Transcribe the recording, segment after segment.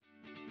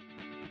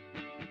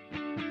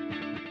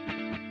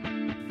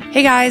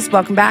Hey guys,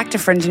 welcome back to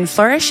Fringe and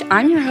Flourish.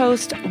 I'm your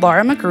host,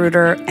 Laura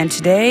Magruder, and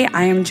today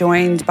I am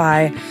joined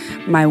by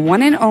my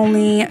one and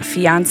only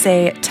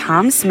fiance,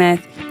 Tom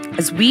Smith,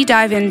 as we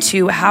dive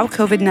into how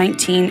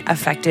COVID-19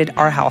 affected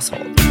our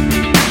household.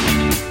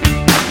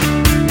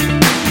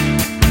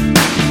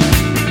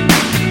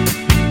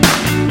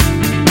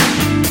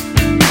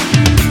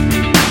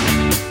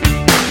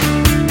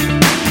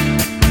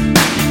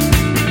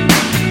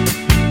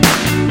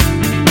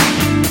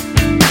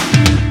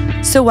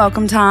 So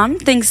welcome, Tom.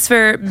 Thanks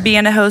for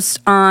being a host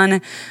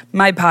on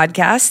my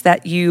podcast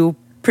that you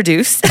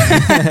produce.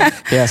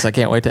 Yes, I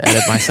can't wait to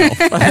edit myself.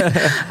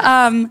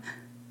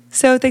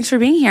 So thanks for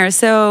being here.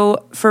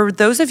 So for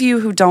those of you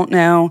who don't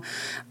know,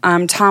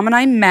 Tom and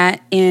I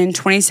met in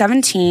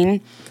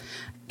 2017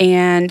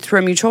 and through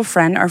a mutual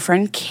friend, our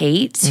friend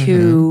Kate,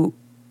 who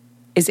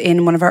is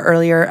in one of our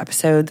earlier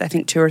episodes, I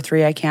think 2 or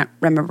 3, I can't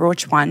remember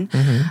which one.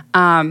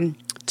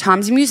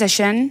 Tom's a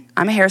musician,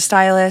 I'm a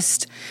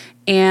hairstylist,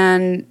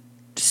 and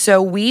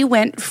so we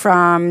went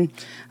from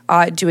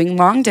doing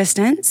long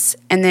distance,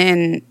 and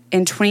then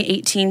in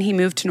 2018, he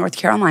moved to North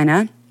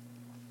Carolina.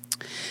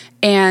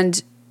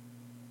 And,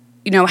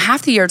 you know,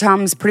 half the year,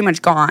 Tom's pretty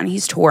much gone.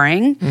 He's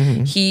touring.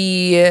 When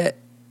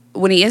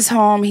he is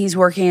home, he's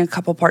working a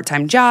couple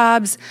part-time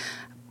jobs.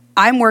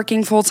 I'm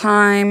working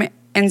full-time.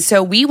 And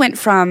so we went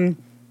from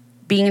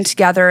being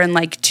together in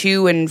like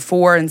 2 and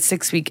 4 and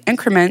 6 week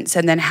increments,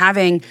 and then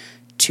having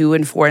 2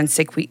 and 4 and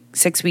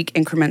 6 week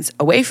increments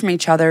away from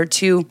each other,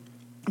 to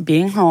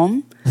being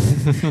home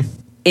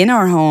in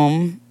our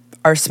home,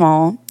 our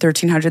small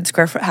 1,300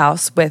 square foot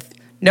house with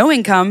no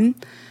income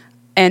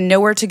and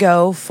nowhere to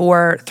go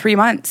for 3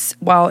 months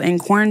while in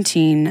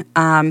quarantine,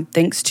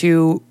 thanks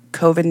to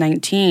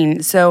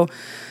COVID-19. So,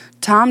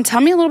 Tom, tell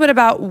me a little bit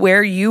about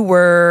where you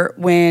were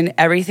when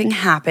everything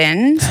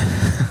happened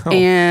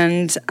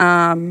and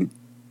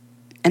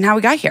how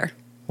we got here.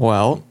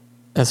 Well,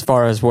 as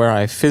far as where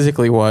I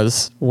physically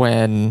was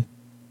when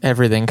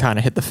everything kind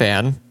of hit the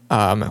fan,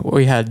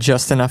 we had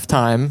just enough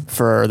time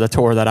for the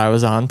tour that I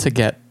was on to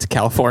get to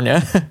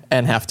California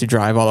and have to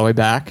drive all the way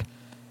back.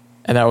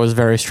 And that was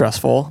very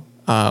stressful.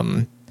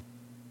 And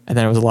then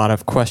there was a lot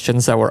of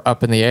questions that were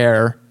up in the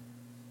air.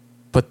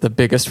 But the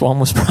biggest one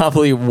was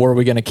probably, were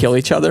we going to kill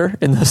each other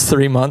in those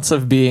 3 months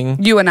of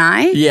being... You and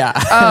I? Yeah.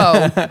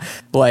 Oh.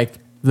 Like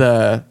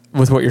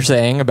with what you're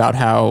saying about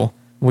how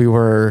we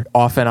were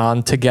off and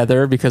on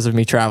together because of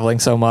me traveling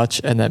so much,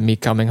 and then me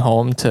coming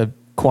home to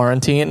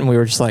quarantine, and we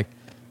were just like,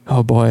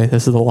 oh boy,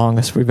 this is the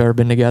longest we've ever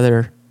been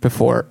together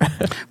before.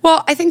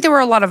 Well, I think there were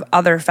a lot of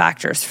other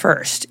factors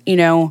first. You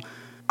know,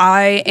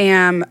 I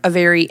am a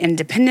very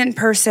independent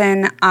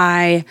person.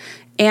 I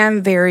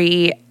am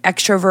very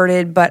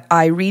extroverted, but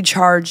I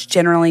recharge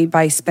generally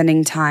by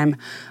spending time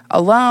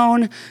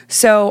alone.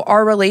 So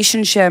our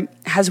relationship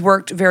has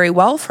worked very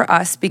well for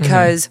us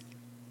because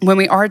when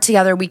we are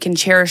together, we can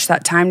cherish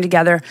that time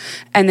together.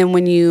 And then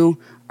when you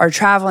are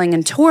traveling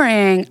and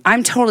touring,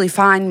 I'm totally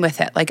fine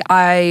with it. Like,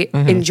 I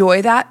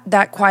enjoy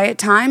that quiet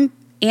time,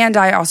 and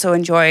I also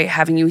enjoy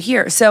having you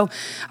here. So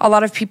a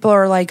lot of people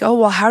are like, oh,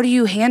 well, how do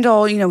you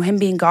handle, you know, him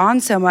being gone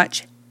so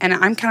much? And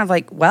I'm kind of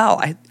like, well,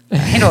 I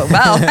handle it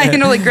well. I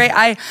handle it great.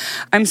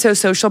 I'm so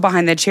social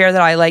behind the chair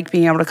that I like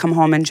being able to come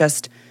home and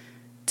just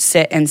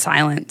sit in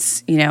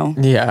silence, you know?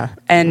 Yeah.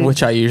 And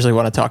which I usually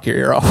want to talk your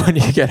ear off when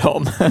you get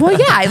home. Well,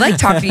 yeah, I like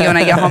talking to you when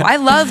I get home. I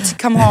love to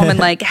come home and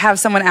like have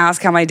someone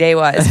ask how my day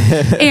was.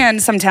 And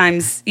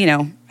sometimes, you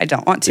know, I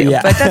don't want to,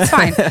 but that's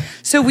fine.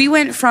 So we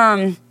went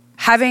from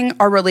having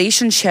our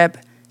relationship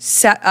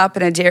set up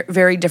in a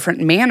very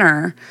different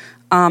manner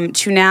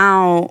to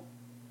now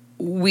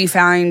we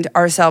find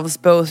ourselves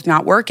both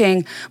not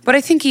working. But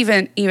I think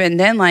even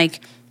then, like,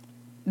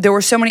 there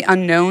were so many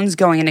unknowns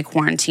going into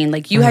quarantine.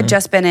 Like, you had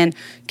just been in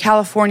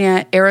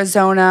California,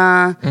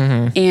 Arizona,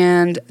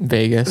 and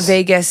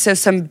Vegas. So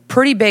some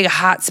pretty big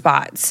hot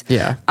spots.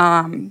 Yeah.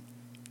 And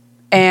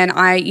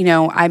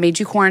I made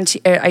you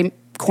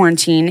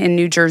quarantine in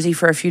New Jersey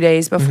for a few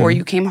days before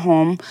you came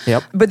home.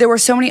 Yep. But there were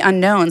so many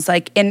unknowns.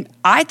 Like, and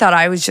I thought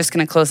I was just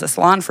going to close the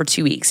salon for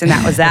 2 weeks, and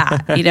that was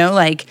that. You know,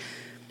 like.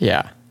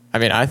 Yeah. I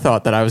mean, I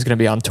thought that I was going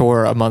to be on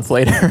tour a month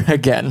later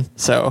again.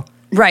 So.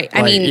 Right.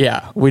 I mean,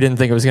 yeah, we didn't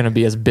think it was going to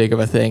be as big of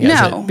a thing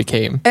as it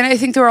became. And I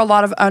think there were a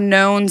lot of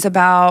unknowns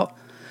about,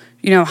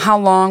 you know, how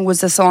long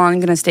was the salon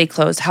going to stay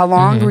closed? How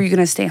long were you going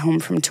to stay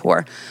home from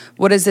tour?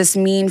 What does this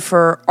mean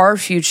for our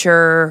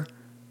future,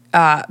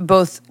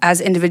 both as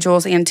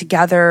individuals and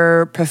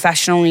together,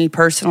 professionally,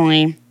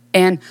 personally?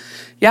 And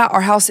yeah,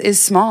 our house is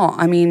small.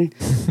 I mean,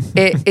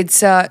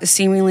 it's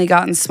seemingly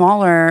gotten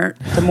smaller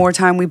the more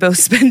time we both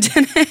spend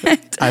in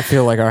it. I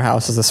feel like our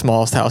house is the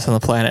smallest house on the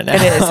planet now.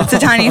 It is. It's a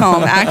tiny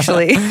home,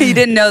 actually. You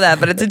didn't know that,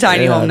 but it's a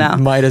tiny home now.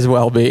 Might as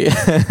well be.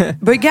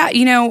 But yeah,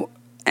 you know,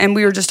 and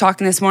we were just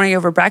talking this morning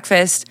over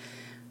breakfast.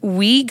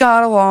 We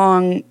got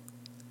along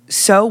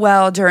so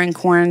well during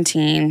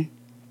quarantine,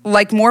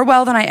 like more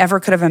well than I ever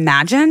could have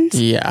imagined.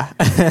 Yeah.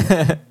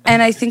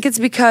 And I think it's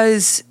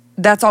because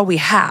that's all we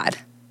had.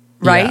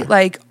 Right? Yeah.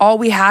 Like, all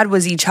we had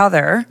was each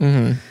other.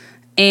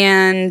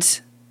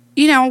 And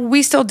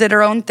we still did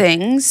our own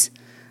things.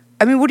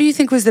 I mean, what do you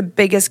think was the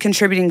biggest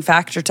contributing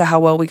factor to how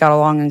well we got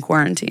along in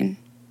quarantine?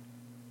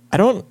 I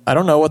don't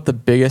know what the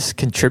biggest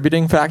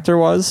contributing factor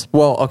was.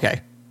 Well,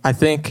 okay. I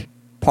think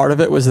part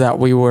of it was that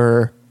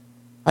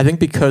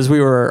because we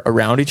were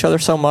around each other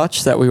so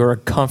much that we were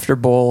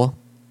comfortable,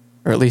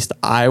 or at least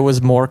I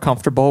was more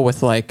comfortable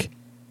with like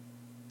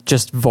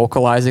just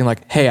vocalizing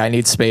like, hey, I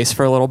need space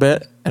for a little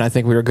bit. And I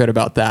think we were good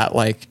about that.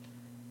 Like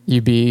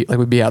we'd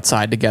be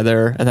outside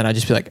together and then I'd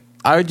just be like,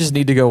 I would just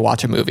need to go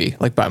watch a movie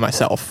like by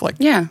myself. Like,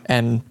 yeah.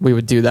 And we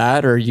would do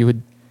that, or you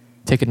would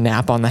take a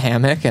nap on the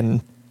hammock.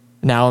 And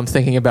now I'm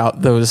thinking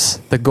about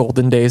the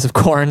golden days of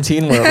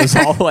quarantine where it was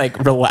all like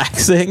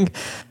relaxing.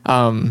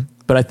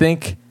 But I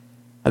think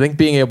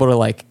being able to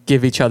like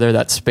give each other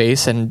that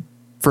space, and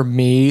for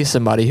me,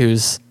 somebody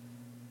who's,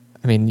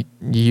 I mean,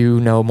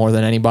 more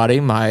than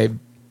anybody, my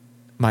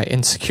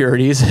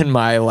insecurities and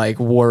my like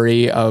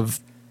worry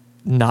of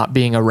not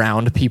being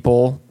around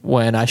people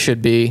when I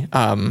should be,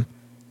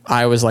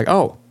 I was like,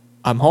 oh,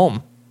 I'm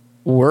home.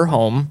 We're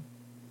home.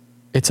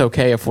 It's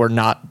okay if we're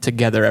not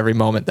together every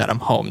moment that I'm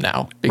home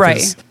now.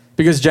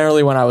 Because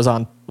generally when I was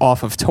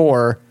off of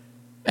tour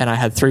and I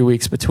had 3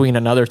 weeks between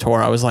another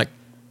tour, I was like,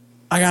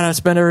 I gotta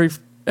spend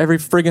every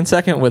friggin'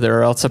 second with her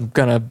or else I'm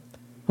gonna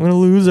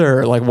lose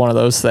her, like one of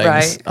those things.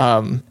 Right.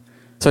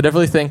 So I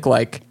definitely think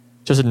like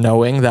just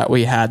knowing that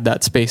we had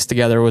that space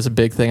together was a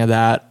big thing of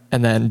that.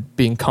 And then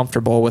being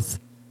comfortable with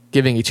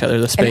giving each other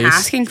the space. And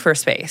asking for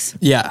space.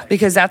 Yeah.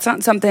 Because that's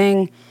not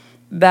something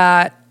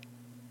that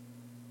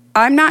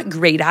I'm not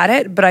great at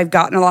it, but I've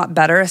gotten a lot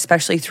better,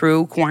 especially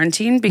through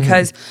quarantine,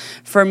 because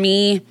for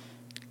me,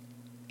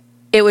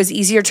 it was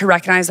easier to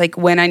recognize like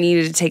when I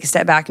needed to take a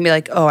step back and be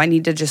like, oh, I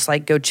need to just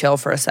like go chill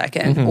for a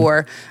second,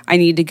 or I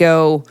need to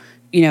go,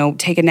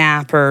 take a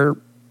nap or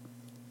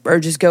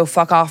just go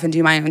fuck off and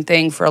do my own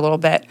thing for a little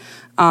bit.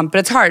 But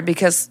it's hard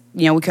because,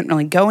 we couldn't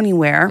really go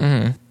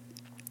anywhere.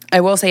 I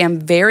will say I'm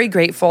very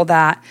grateful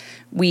that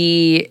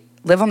we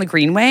live on the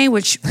Greenway,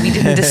 which we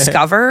didn't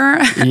discover.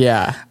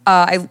 Yeah.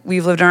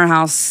 We've lived in our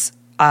house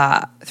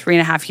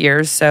 3.5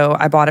 years, so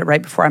I bought it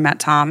right before I met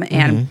Tom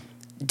and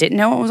didn't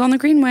know it was on the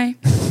Greenway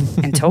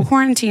until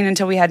quarantine,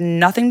 until we had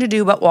nothing to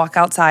do but walk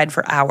outside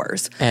for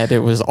hours. And it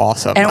was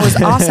awesome.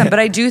 But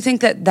I do think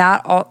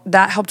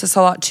that helped us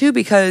a lot too,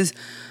 because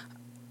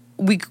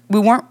we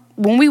weren't,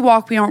 when we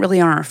walk, we aren't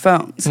really on our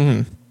phones.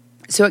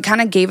 So it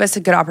kind of gave us a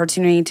good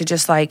opportunity to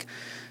just like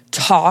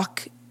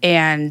talk,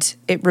 and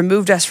it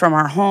removed us from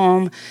our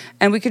home,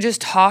 and we could just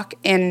talk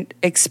and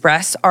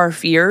express our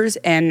fears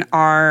and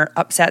our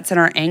upsets and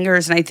our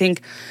angers. And I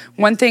think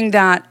one thing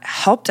that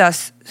helped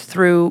us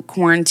through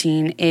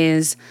quarantine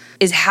is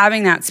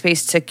having that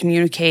space to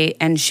communicate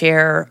and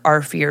share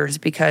our fears,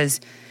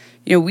 because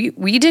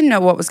we didn't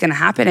know what was going to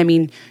happen. I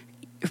mean,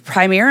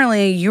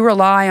 primarily you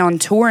rely on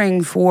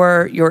touring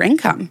for your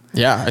income.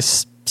 Yeah, I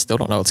still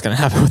don't know what's going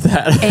to happen with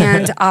that.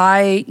 And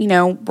I,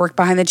 work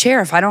behind the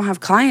chair. If I don't have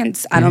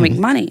clients, I don't make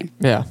money.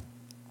 Yeah.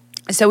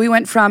 So we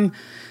went from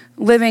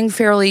living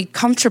fairly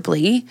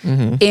comfortably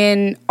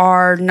in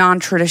our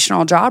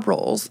non-traditional job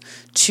roles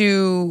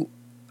to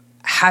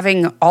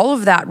having all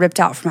of that ripped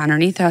out from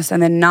underneath us,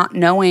 and then not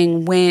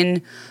knowing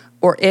when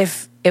or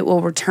if it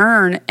will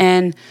return.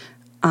 And,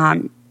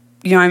 I'm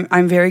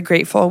very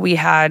grateful we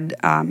had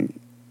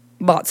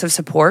lots of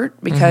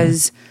support,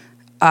 because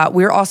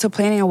we were also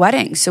planning a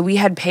wedding. So we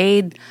had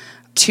paid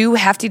 2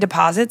 hefty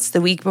deposits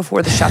the week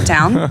before the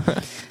shutdown.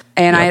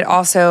 And I had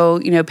also,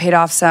 paid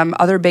off some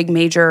other big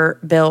major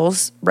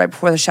bills right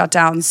before the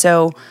shutdown.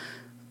 So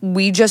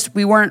we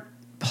weren't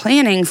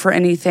planning for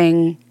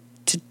anything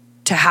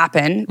to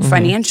happen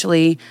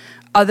financially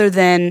other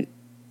than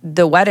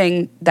the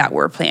wedding that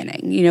we're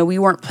planning. We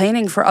weren't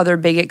planning for other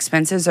big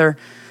expenses, or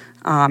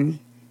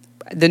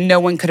no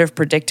one could have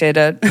predicted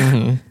a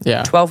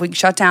 12-week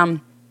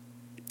shutdown.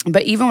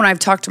 But even when I've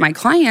talked to my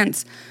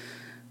clients,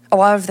 a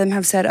lot of them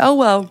have said, oh,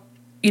 well,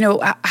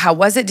 how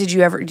was it? Did you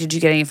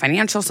get any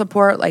financial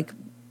support, like,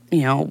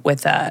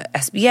 with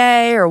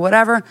SBA or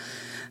whatever?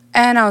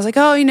 And I was like,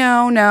 oh,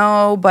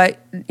 no, but,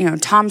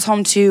 Tom's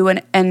home too.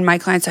 And my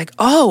client's like,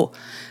 oh,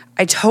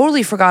 I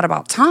totally forgot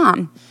about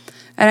Tom.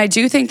 And I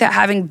do think that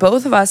having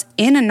both of us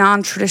in a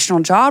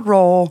non-traditional job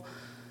role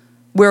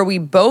where we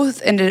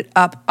both ended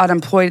up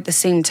unemployed at the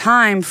same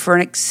time for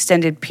an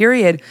extended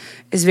period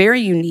is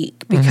very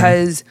unique,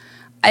 because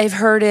I've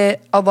heard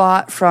it a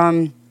lot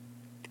from,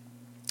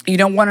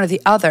 one or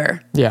the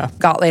other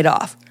got laid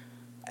off.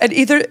 And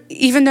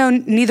even though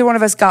neither one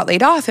of us got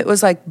laid off, it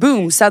was like,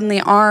 boom, suddenly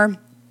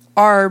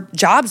our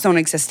jobs don't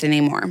exist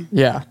anymore.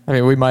 Yeah. I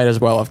mean, we might as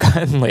well have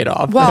gotten laid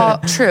off. Well,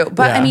 true.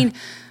 But I mean,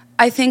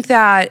 I think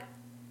that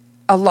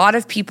a lot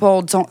of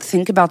people don't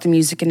think about the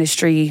music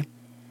industry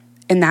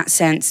in that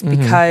sense,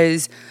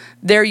 because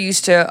they're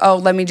used to, oh,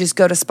 let me just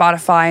go to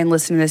Spotify and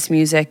listen to this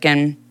music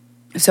and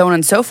so on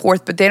and so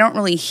forth. But they don't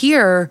really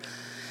hear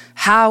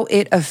how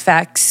it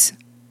affects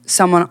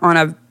someone on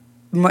a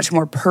much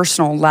more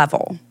personal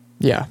level.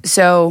 Yeah.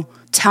 So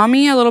tell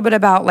me a little bit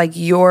about like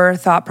your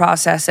thought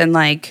process and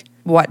like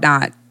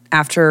whatnot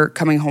after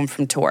coming home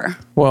from tour?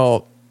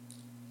 Well,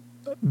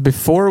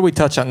 before we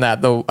touch on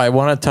that, though, I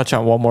want to touch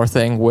on one more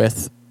thing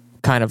with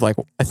kind of like,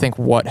 I think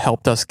what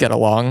helped us get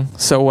along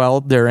so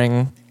well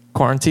during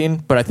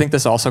quarantine, but I think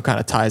this also kind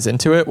of ties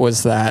into it,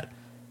 was that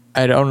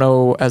I don't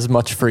know as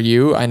much for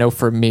you. I know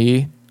for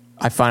me,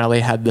 I finally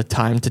had the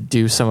time to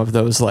do some of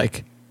those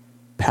like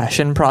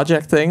passion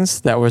project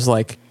things that was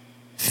like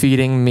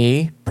feeding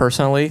me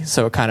personally.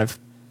 So it kind of,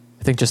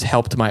 I think, just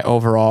helped my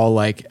overall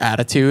like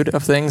attitude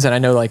of things. And I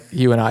know like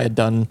you and I had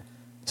done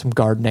some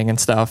gardening and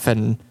stuff,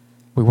 and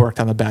we worked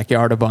on the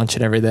backyard a bunch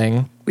and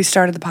everything. We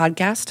started the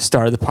podcast.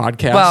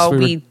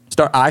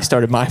 Well, I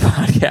started my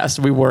podcast.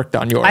 We worked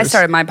on yours. I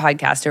started my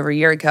podcast over a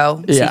year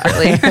ago,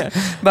 secretly.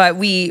 But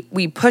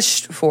we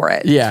pushed for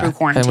it through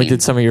quarantine. And we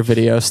did some of your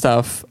video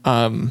stuff.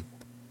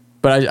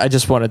 But I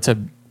just wanted to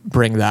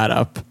bring that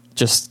up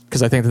just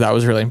because I think that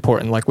was really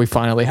important. Like, we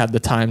finally had the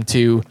time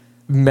to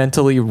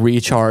mentally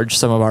recharge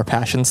some of our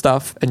passion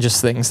stuff and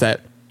just things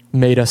that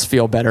made us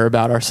feel better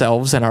about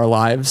ourselves and our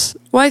lives.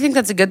 Well, I think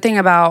that's a good thing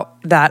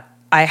about that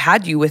I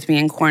had you with me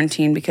in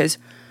quarantine, because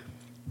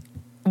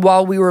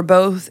while we were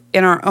both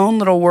in our own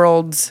little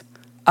worlds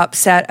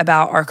upset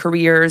about our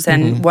careers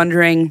and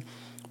wondering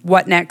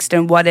what next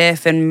and what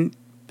if and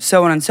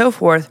so on and so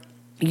forth,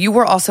 you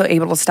were also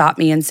able to stop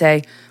me and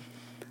say,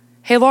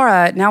 hey,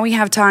 Laura, now we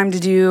have time to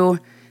do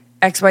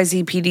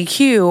XYZ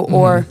PDQ,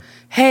 or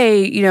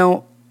hey, you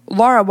know,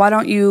 Laura, why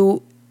don't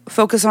you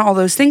focus on all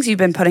those things you've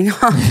been putting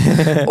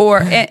off?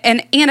 Or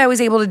and I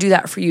was able to do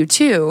that for you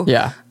too.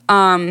 Yeah.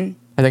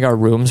 I think our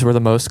rooms were the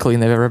most clean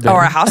they've ever been. Oh,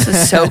 our house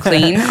was so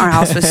clean. Our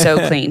house was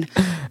so clean.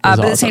 But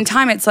at the same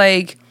time, it's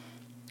like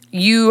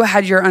you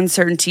had your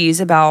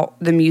uncertainties about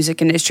the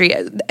music industry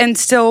and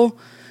still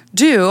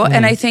do.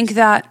 And I think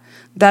that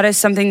is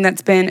something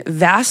that's been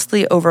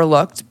vastly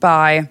overlooked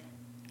by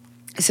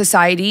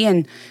society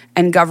and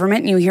government.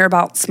 And you hear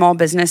about small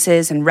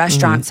businesses and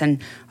restaurants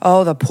and,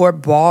 oh, the poor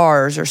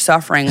bars are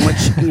suffering,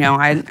 which, you know,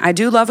 I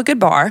do love a good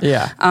bar.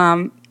 Yeah.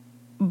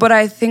 But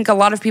I think a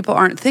lot of people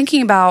aren't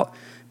thinking about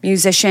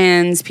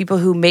musicians, people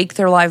who make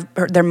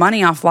their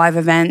money off live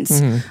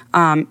events.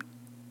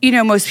 You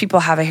know, most people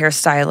have a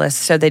hairstylist,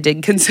 so they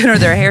did consider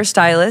their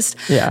hairstylist.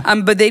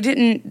 Yeah. But they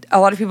didn't, a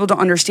lot of people don't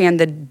understand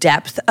the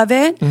depth of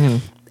it,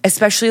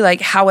 especially like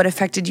how it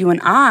affected you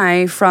and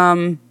I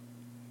from,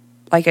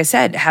 like I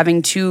said,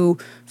 having two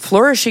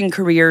flourishing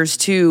careers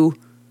to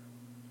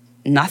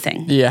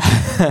nothing.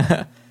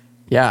 Yeah.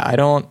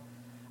 Yeah,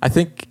 I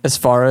think as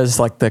far as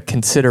like the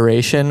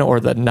consideration or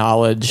the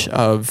knowledge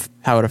of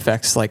how it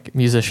affects like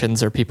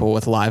musicians or people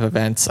with live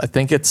events, I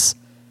think it's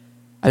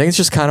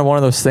just kind of one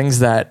of those things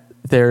that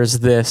there's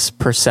this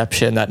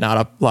perception that not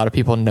a lot of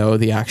people know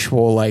the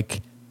actual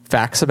like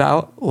facts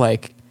about.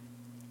 Like,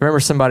 I remember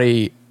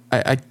somebody,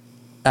 I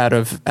out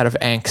of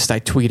angst, I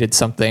tweeted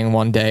something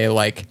one day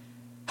like,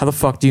 how the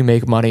fuck do you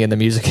make money in the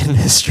music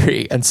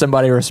industry? And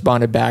somebody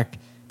responded back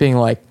being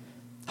like,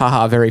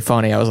 haha, very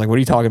funny. I was like, what are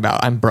you talking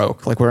about? I'm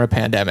broke. Like, we're in a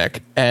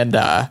pandemic. And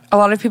a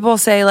lot of people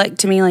say like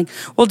to me like,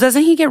 well,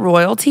 doesn't he get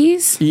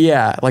royalties?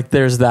 Yeah, like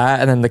there's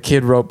that. And then the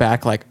kid wrote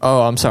back like,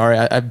 oh, I'm sorry.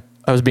 I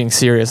was being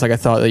serious. Like, I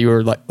thought that you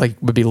were like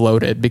would be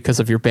loaded because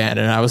of your band.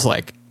 And I was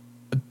like,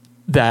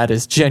 that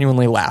is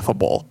genuinely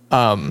laughable.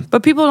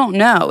 But people don't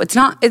know. It's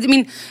not, I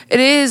mean, it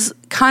is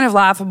kind of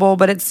laughable,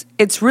 but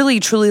it's really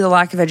truly the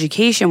lack of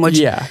education,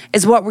 which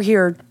is what we're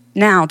here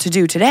now to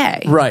do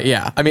today. Right,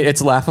 yeah. I mean,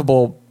 it's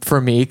laughable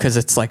for me because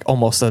it's like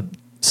almost a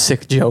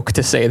sick joke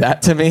to say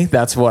that to me.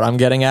 That's what I'm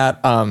getting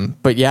at.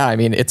 But yeah, I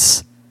mean,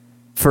 it's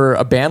for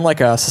a band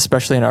like us,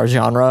 especially in our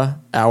genre,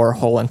 our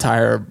whole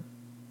entire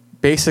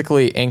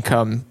basically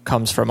income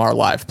comes from our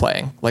live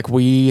playing. Like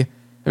we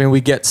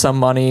get some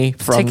money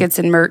from tickets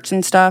and merch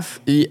and stuff.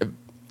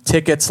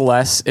 Tickets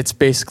less. It's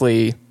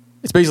basically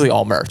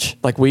all merch.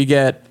 Like, we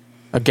get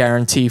a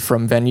guarantee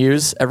from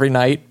venues every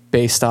night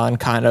based on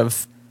kind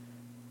of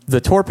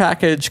the tour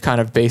package, kind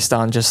of based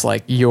on just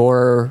like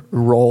your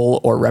role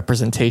or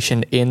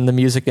representation in the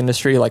music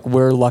industry. Like,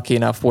 we're lucky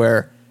enough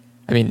where,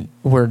 I mean,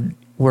 we're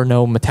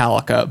no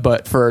Metallica,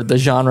 but for the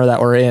genre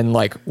that we're in,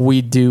 like,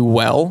 we do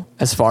well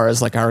as far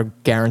as like our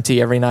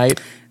guarantee every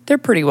night. They're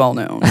pretty well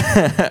known.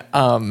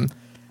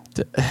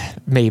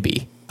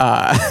 Maybe.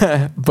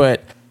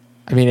 But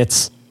I mean,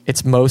 it's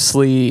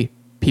mostly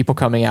people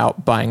coming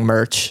out, buying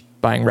merch,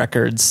 buying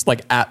records,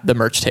 like at the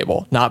merch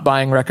table, not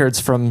buying records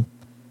from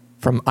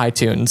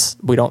iTunes.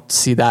 We don't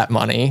see that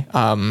money.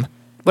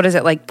 What is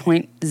it, like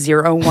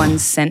 0.01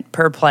 cent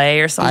per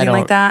play or something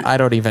like that? I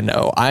don't even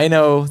know. I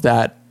know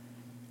that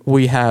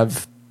we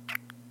have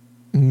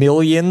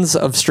millions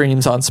of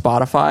streams on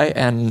Spotify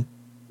and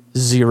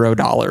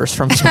 $0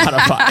 from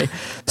Spotify.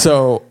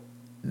 So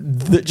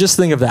just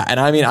think of that. And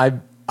I mean,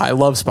 I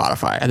love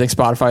Spotify. I think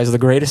Spotify is the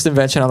greatest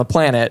invention on the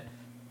planet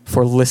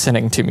for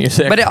listening to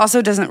music. But it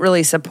also doesn't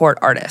really support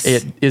artists.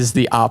 It is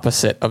the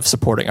opposite of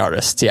supporting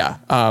artists, yeah.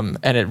 And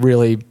it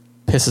really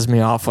pisses me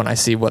off when I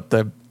see what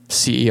the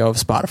CEO of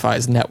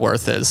Spotify's net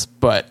worth is.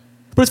 But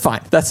it's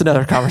fine. That's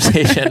another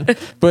conversation.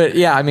 But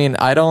yeah, I mean,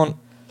 I don't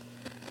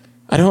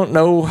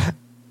know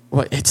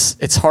well,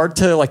 it's hard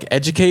to like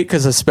educate,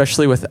 because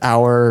especially with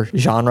our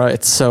genre,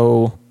 it's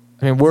so,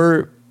 I mean,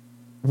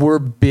 we're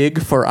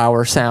big for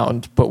our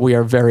sound, but we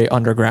are very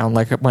underground.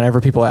 Like whenever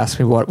people ask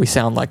me what we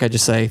sound like, I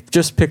just say,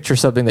 just picture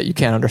something that you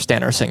can't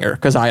understand our singer,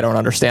 because I don't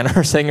understand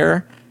our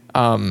singer.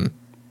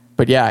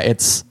 But yeah,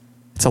 it's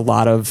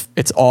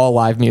all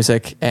live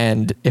music,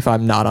 and if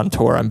I'm not on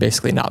tour, I'm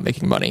basically not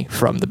making money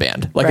from the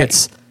band. Like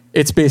Right.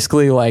 it's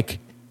basically like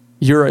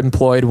you're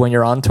employed when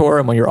you're on tour,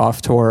 and when you're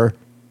off tour,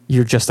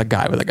 you're just a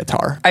guy with a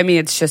guitar. I mean,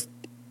 it's just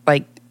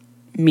like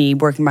me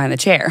working behind the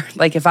chair.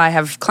 Like if I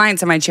have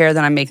clients in my chair,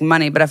 then I'm making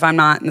money. But if I'm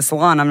not in the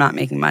salon, I'm not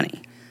making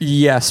money.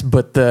 Yes,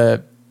 but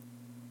the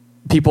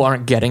people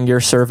aren't getting your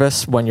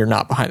service when you're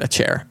not behind the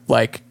chair.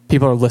 Like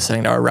people are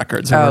listening to our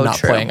records when we're not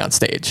true. playing on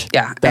stage.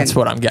 Yeah, That's and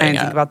what I'm getting I didn't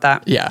at. think about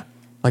that. Yeah.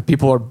 Like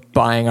people are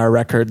buying our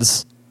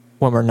records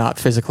when we're not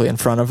physically in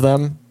front of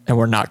them, and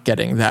we're not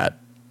getting that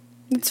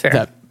That's fair.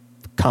 that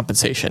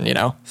compensation, you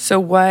know? So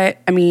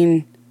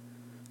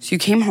you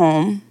came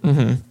home.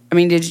 Mm-hmm. I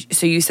mean,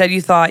 so you said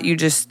you thought you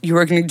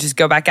were going to just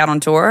go back out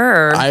on tour,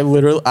 or? I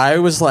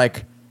was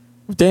like,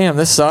 damn,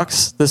 this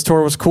sucks. This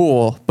tour was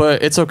cool,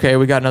 but it's okay.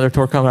 We got another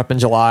tour coming up in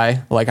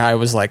July. Like I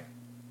was like,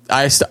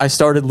 I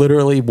started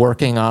literally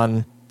working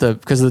on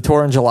because the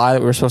tour in July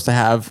that we were supposed to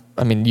have,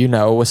 I mean,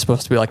 was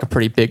supposed to be like a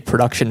pretty big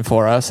production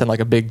for us and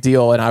like a big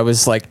deal. And I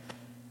was like,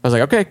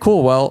 okay,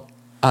 cool. Well,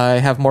 I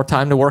have more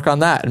time to work on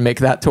that and make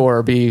that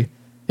tour be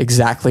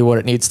exactly what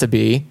it needs to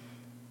be.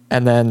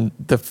 And then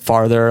the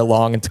farther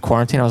along into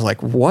quarantine, I was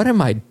like, what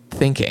am I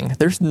thinking?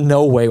 There's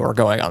no way we're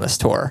going on this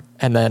tour.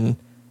 And then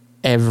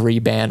every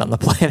band on the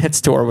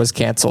planet's tour was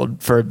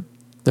canceled for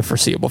the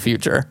foreseeable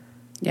future.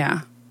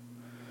 Yeah.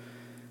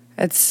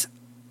 It's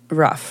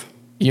rough.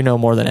 You know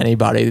more than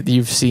anybody.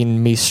 You've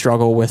seen me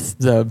struggle with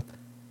the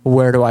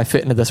where do I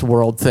fit into this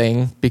world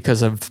thing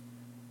because of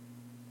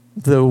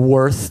the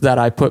worth that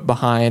I put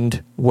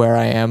behind where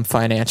I am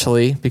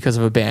financially because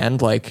of a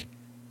band. Like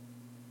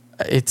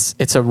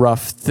it's a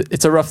rough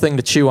thing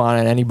to chew on,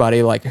 and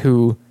anybody like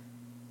who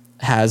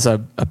has a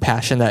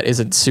passion that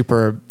isn't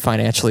super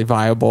financially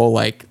viable,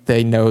 like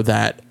they know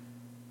that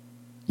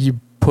you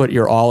put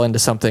your all into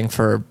something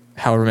for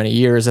however many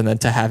years, and then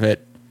to have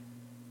it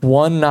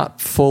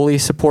not fully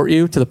support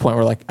you to the point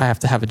where like I have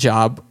to have a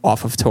job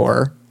off of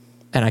tour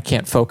and I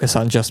can't focus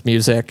on just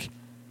music,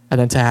 and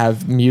then to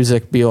have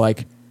music be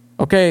like,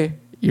 okay,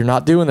 you're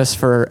not doing this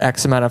for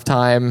X amount of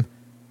time,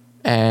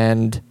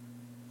 and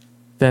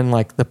then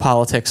like the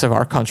politics of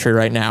our country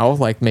right now,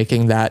 like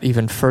making that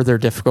even further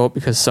difficult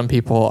because some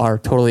people are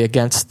totally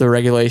against the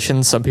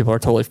regulations, some people are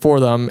totally for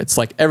them. It's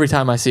like every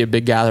time I see a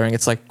big gathering,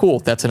 it's like, cool,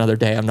 that's another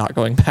day I'm not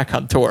going back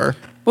on tour.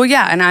 Well,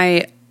 yeah,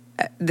 and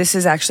this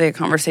is actually a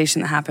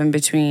conversation that happened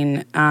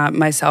between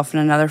myself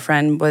and another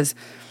friend.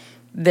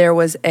 There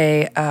was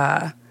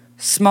a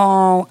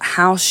small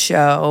house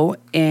show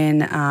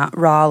in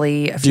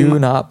Raleigh. Do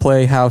not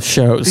play house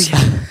shows.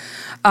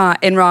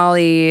 In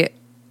Raleigh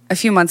a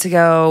few months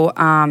ago.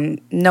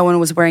 No one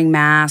was wearing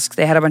masks.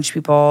 They had a bunch of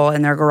people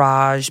in their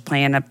garage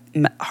playing a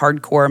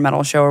hardcore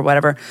metal show or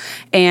whatever.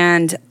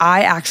 And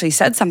I actually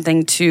said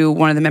something to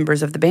one of the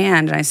members of the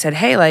band, and I said,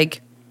 hey,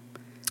 like,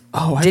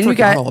 I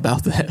forgot all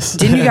about this.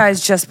 Didn't you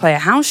guys just play a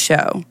house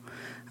show?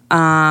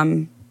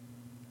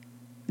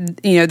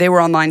 They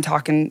were online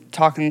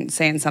talking,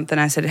 saying something.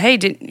 I said, hey,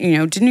 didn't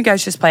you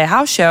guys just play a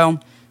house show?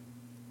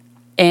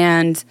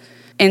 And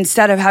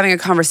instead of having a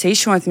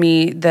conversation with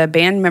me, the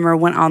band member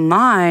went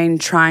online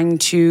trying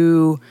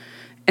to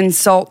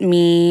insult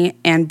me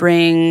and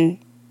bring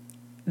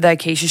the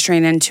Acacia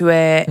Strain into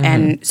it,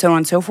 and so on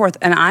and so forth.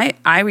 And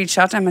I reached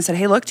out to him and said,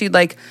 hey, look, dude,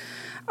 like,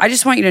 I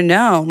just want you to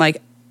know,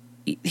 like,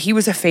 he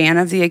was a fan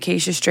of the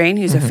Acacia Strain.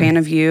 He was a fan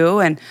of you.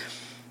 And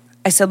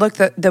I said, look,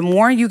 the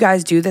more you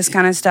guys do this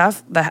kind of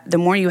stuff, the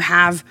more you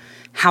have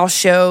house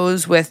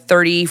shows with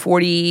 30,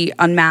 40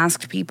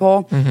 unmasked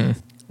people,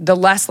 the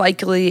less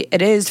likely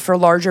it is for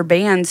larger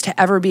bands to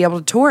ever be able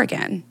to tour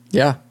again.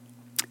 Yeah.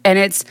 And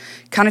it's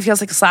kind of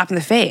feels like a slap in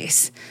the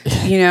face.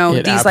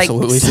 These like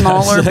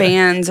smaller does.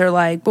 bands are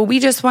like, well, we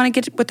just want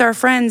to get with our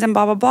friends and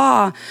blah, blah,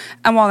 blah.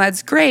 And while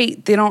that's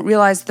great, they don't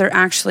realize they're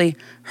actually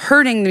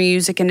hurting the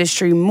music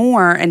industry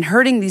more and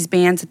hurting these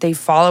bands that they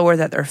follow or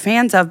that they're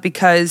fans of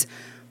because,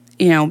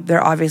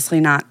 they're obviously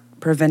not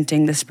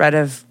preventing the spread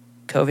of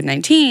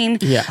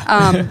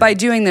COVID-19 by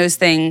doing those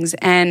things.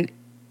 And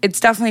it's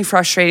definitely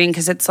frustrating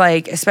because it's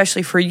like,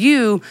 especially for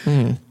you,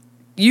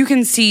 you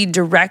can see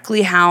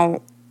directly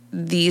how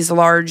these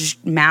large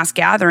mass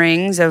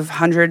gatherings of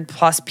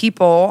 100+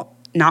 people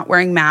not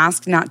wearing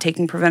masks, not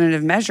taking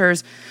preventative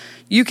measures,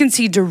 you can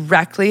see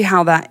directly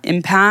how that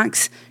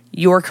impacts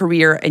your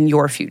career and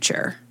your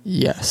future.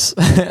 Yes.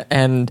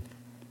 and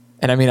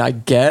I mean, I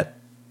get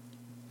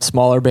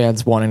smaller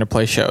bands wanting to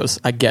play shows.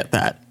 I get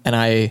that. And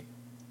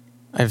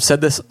I've said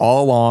this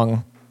all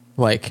along,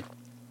 like,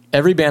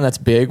 every band that's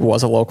big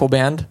was a local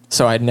band,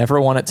 so I'd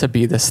never want it to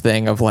be this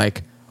thing of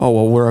like, oh,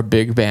 well, we're a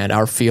big band,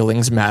 our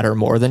feelings matter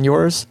more than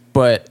yours.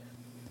 But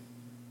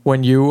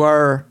when you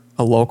are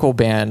a local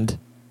band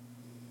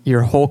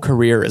your whole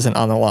career isn't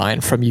on the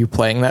line from you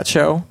playing that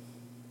show.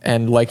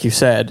 And like you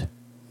said,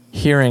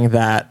 hearing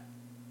that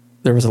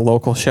there was a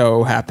local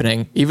show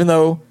happening, even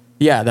though,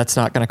 yeah, that's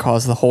not going to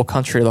cause the whole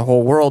country or the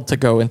whole world to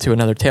go into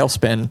another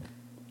tailspin.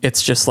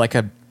 It's just like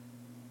a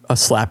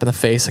slap in the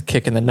face, a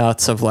kick in the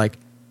nuts of like,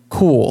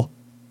 cool,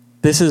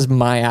 this is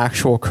my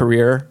actual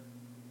career.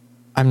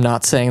 I'm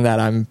not saying that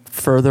I'm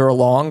further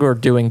along or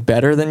doing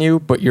better than you,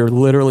 but you're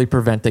literally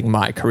preventing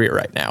my career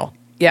right now.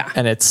 Yeah.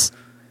 And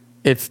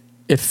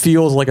it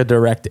feels like a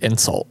direct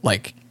insult.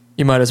 Like,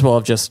 you might as well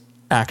have just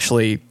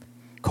actually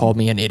called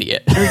me an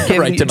idiot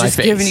right to my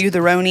face. Giving you the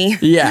Roni.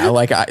 Yeah,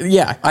 like,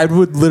 I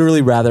would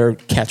literally rather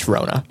catch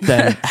Rona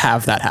than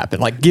have that happen.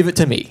 Like, give it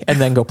to me and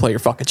then go play your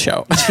fucking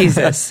show.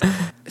 Jesus.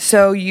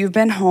 So you've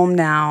been home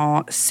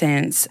now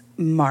since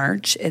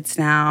March. It's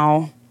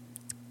now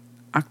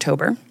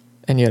October.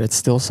 And yet it's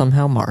still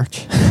somehow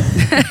March.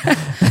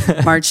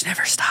 March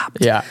never stopped.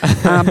 Yeah.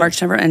 March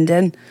never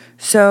ended.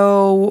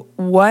 So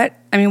what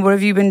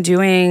have you been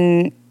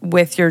doing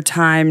with your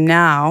time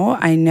now?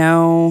 I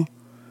know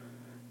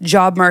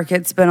job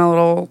market's been a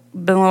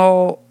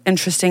little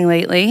interesting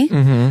lately.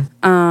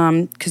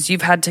 Mm-hmm. 'Cause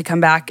you've had to come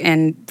back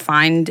and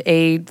find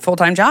a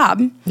full-time job.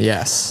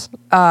 Yes.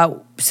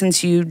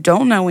 Since you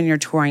don't know when you're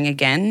touring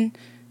again.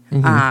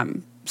 Mm-hmm.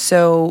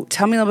 So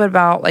tell me a little bit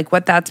about like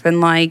what that's been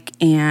like,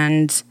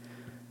 and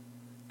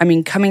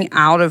coming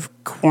out of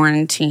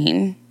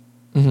quarantine,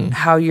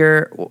 how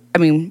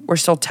we're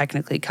still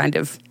technically kind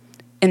of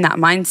in that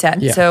mindset.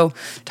 Yeah. So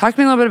talk to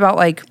me a little bit about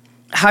like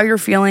how you're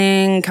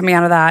feeling coming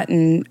out of that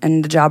and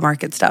the job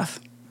market stuff.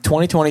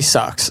 2020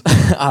 sucks,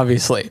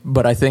 obviously,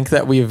 but I think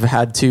that we've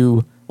had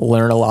to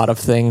learn a lot of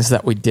things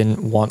that we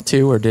didn't want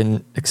to or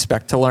didn't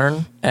expect to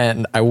learn.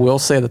 And I will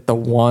say that the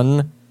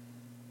one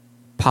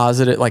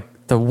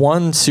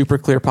super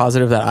clear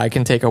positive that I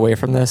can take away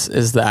from this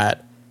is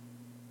that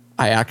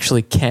I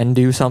actually can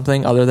do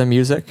something other than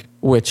music,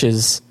 which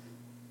is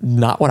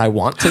not what I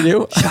want to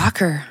do.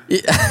 Shocker.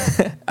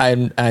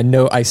 I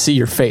know, I see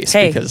your face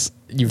because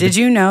did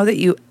you know that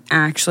you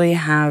actually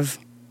have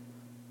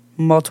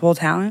multiple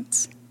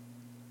talents?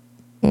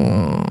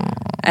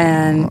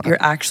 And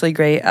you're actually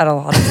great at a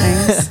lot of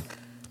things.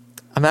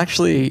 I'm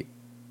actually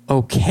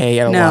okay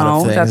at a lot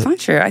of things. No, that's not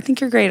true. I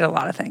think you're great at a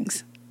lot of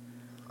things.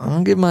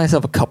 I'll give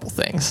myself a couple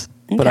things,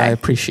 but I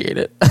appreciate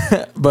it.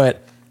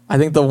 But I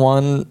think the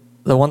one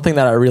thing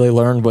that I really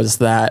learned was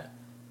that,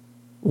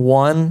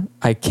 one,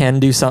 I can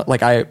do something.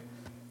 Like,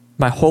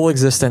 my whole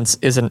existence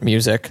isn't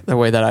music the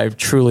way that I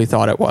truly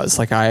thought it was.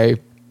 Like, I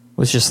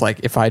was just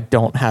like, if I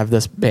don't have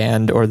this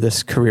band or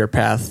this career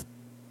path,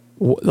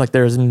 like,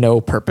 there's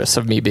no purpose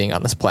of me being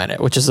on this planet,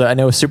 which is, I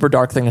know, a super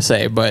dark thing to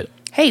say, but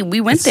hey,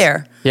 we went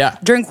there. Yeah.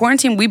 During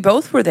quarantine, we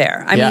both were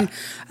there. I mean,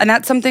 and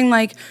that's something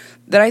like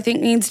that I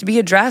think needs to be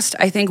addressed.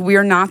 I think we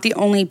are not the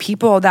only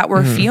people that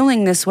were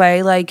feeling this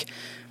way. Like,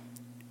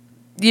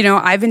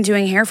 I've been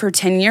doing hair for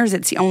 10 years.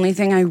 It's the only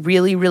thing I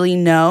really, really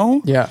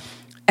know. Yeah.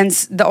 And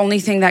the only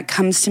thing that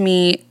comes to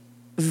me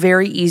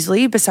very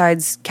easily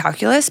besides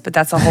calculus, but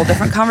that's a whole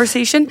different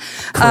conversation.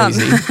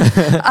 Crazy.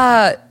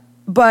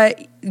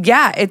 But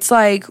yeah, it's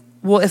like,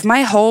 well, if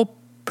my whole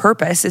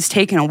purpose is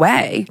taken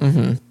away,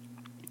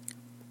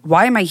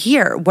 why am I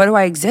here? What do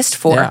I exist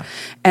for? Yeah.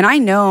 And I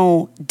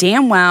know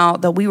damn well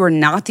that we were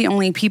not the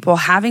only people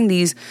having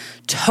these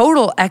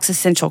total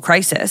existential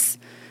crises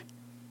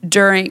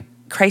during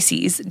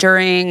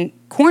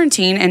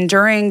quarantine and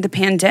during the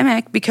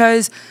pandemic,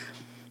 because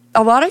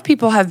a lot of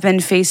people have been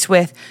faced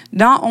with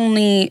not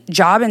only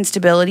job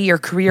instability or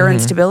career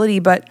instability,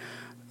 but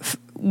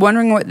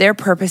wondering what their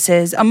purpose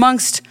is,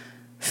 amongst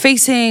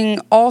facing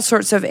all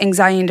sorts of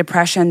anxiety and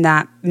depression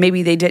that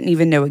maybe they didn't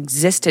even know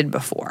existed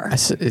before.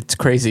 It's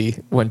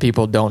crazy when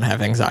people don't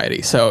have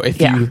anxiety. So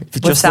if you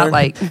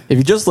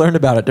just learned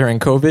about it during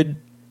COVID,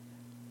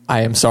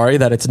 I am sorry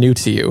that it's new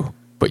to you,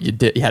 but you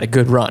had a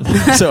good run.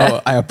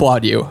 So I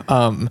applaud you.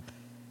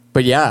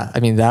 But yeah,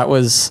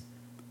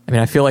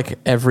 I feel like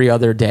every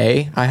other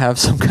day I have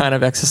some kind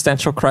of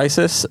existential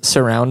crisis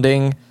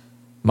surrounding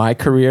my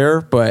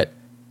career, but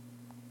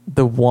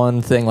the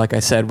one thing, like I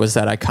said, was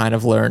that I kind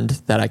of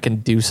learned that I can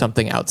do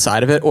something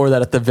outside of it, or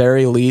that at the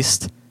very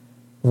least,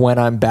 when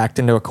I'm backed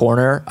into a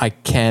corner, I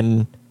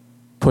can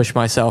push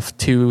myself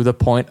to the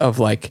point of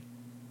like,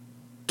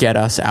 get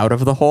us out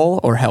of the hole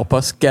or help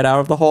us get out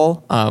of the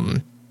hole.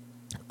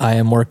 I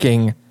am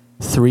working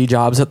 3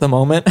 jobs at the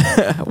moment,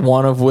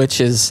 one of which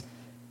is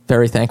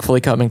very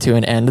thankfully coming to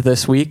an end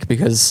this week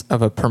because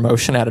of a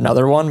promotion at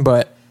another one.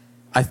 But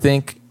I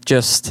think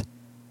just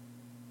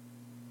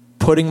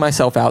putting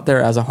myself out there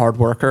as a hard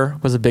worker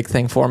was a big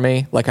thing for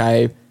me. Like,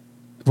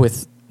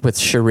 with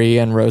Cherie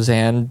and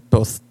Roseanne,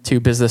 both 2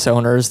 business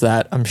owners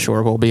that I'm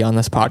sure will be on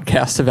this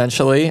podcast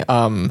eventually.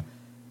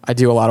 I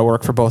do a lot of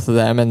work for both of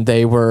them, and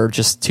they were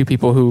just 2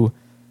 people who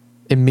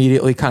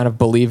immediately kind of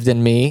believed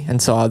in me and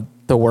saw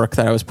the work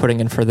that I was putting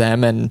in for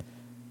them. And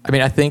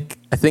I think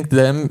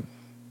them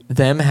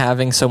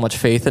having so much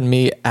faith in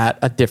me at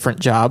a different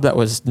job that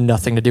was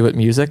nothing to do with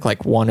music.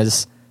 Like, one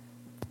is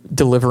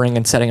delivering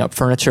and setting up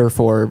furniture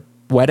for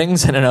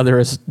weddings, and another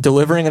is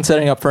delivering and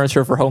setting up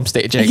furniture for home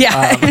staging.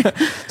 Yeah.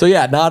 So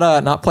yeah,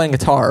 not playing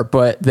guitar,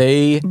 but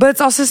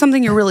it's also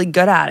something you're really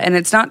good at. And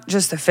it's not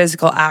just the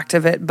physical act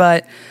of it,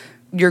 but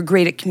you're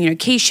great at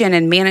communication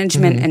and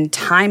management and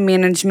time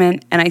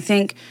management. And I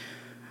think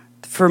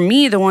for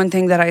me, the one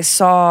thing that I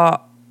saw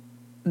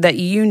that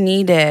you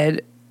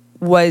needed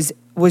was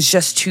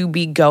just to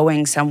be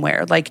going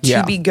somewhere, like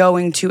to be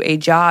going to a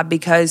job,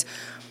 because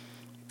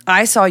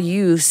I saw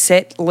you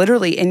sit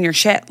literally in your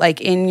shit,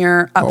 like in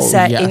your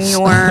upset,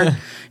 in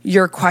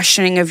your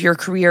questioning of your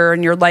career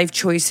and your life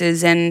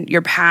choices and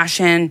your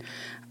passion.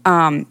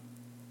 And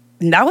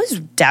that was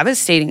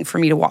devastating for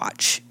me to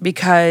watch,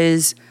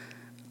 because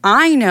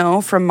I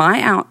know from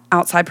my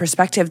outside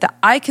perspective that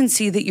I can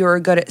see that you're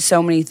good at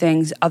so many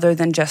things other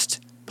than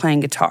just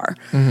playing guitar.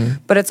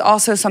 But it's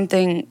also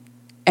something,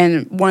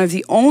 and one of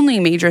the only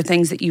major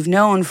things that you've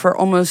known for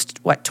almost,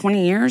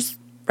 20 years,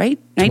 right?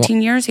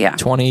 19 years? Yeah.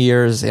 20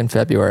 years in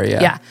February,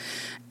 yeah. Yeah.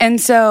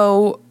 And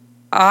so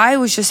I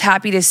was just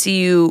happy to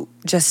see you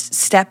just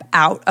step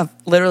out of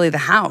literally the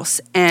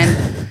house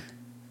and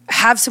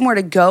have somewhere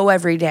to go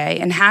every day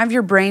and have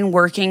your brain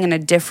working in a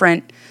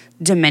different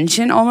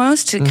dimension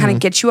almost to kind of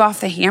get you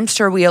off the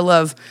hamster wheel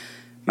of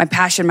my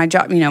passion, my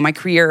job, my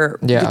career,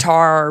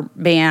 guitar,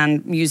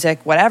 band,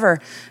 music, whatever.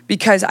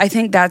 Because I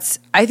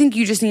think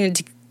you just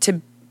needed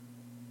to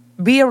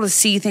be able to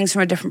see things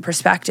from a different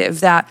perspective,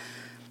 that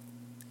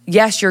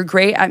yes, you're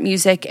great at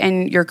music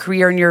and your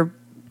career and you're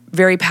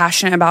very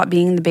passionate about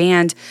being in the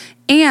band,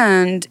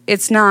 and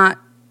it's not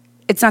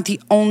the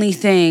only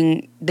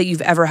thing that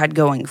you've ever had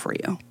going for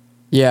you.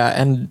 Yeah,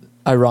 and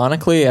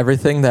ironically,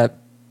 everything that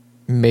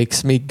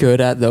makes me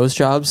good at those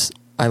jobs,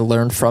 I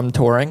learned from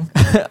touring.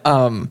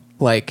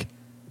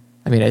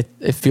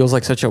 It feels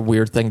like such a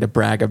weird thing to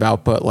brag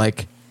about, but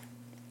like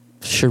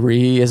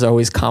Cherie is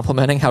always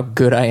complimenting how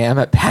good I am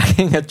at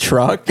packing a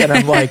truck, and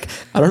I'm like,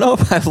 I don't know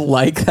if I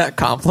like that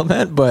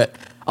compliment, but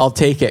I'll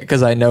take it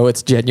because I know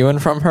it's genuine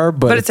from her.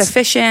 But it's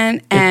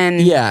efficient,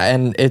 and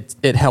and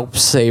it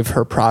helps save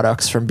her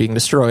products from being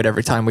destroyed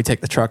every time we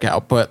take the truck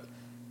out. But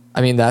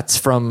I mean, that's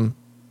from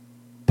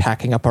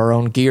packing up our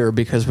own gear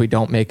because we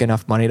don't make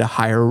enough money to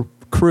hire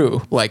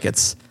crew. Like,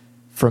 it's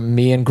from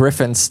me and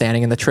Griffin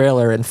standing in the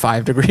trailer in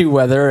 5-degree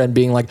weather and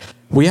being like,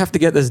 we have to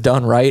get this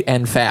done right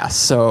and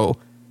fast, or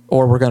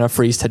we're gonna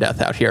freeze to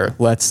death out here.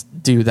 Let's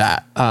do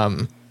that.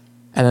 And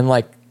then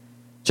like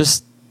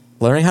just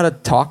learning how to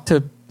talk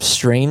to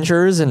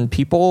strangers and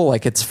people,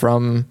 like it's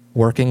from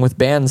working with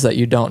bands that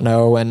you don't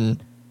know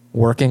and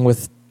working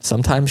with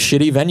sometimes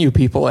shitty venue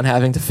people and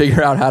having to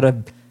figure out how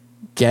to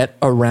get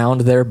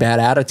around their bad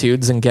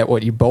attitudes and get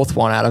what you both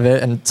want out of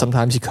it. And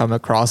sometimes you come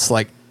across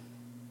like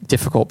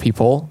difficult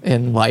people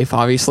in life,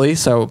 obviously.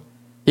 So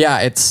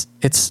yeah, it's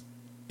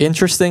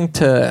interesting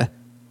to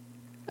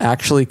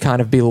actually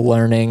kind of be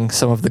learning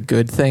some of the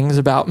good things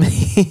about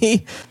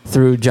me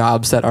through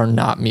jobs that are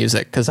not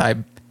music. Cause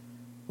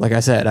like I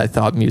said, I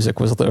thought music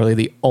was literally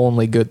the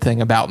only good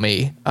thing about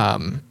me,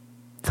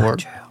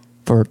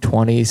 for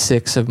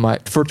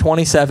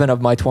 27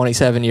 of my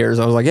 27 years.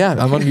 I was like, yeah,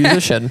 I'm a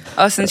musician.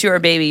 Since you were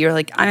a baby, you're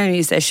like, I'm a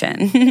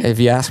musician. If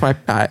you ask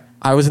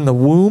I was in the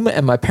womb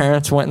and my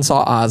parents went and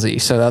saw Ozzy,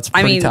 so that's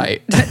pretty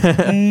tight.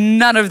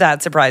 None of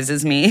that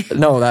surprises me.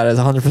 No, that is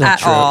 100% at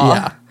true. All.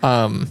 Yeah.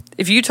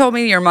 If you told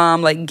me your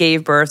mom like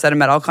gave birth at a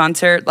metal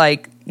concert,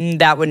 like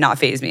that would not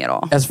faze me at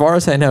all. As far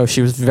as I know,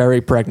 she was very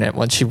pregnant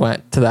when she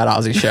went to that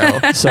Ozzy show.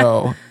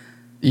 So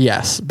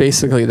yes,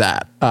 basically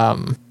that.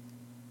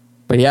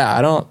 But yeah,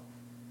 I don't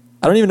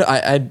even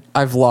know.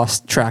 I've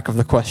lost track of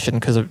the question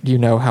because you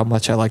know how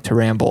much I like to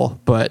ramble,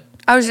 but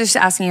I was just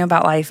asking you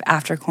about life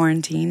after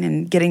quarantine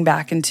and getting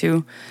back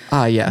into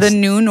yes. the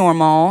new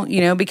normal,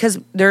 because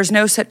there's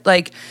no such,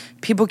 like,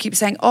 people keep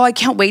saying, oh, I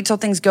can't wait till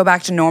things go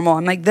back to normal.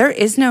 I'm like, there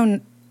is no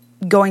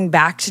going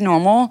back to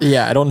normal.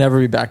 Yeah, it'll never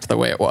be back to the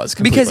way it was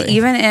completely. Because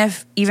even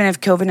if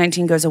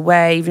COVID-19 goes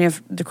away, even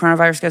if the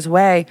coronavirus goes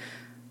away,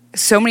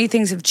 so many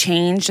things have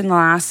changed in the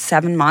last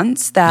 7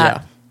 months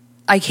that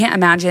I can't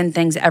imagine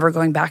things ever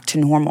going back to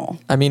normal.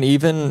 I mean,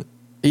 even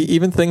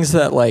things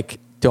that like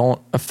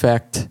don't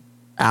affect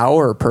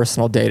our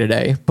personal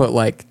day-to-day, but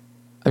like,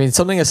 I mean,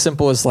 something as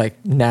simple as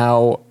like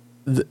now,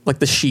 like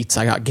the sheets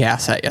I got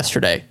gas at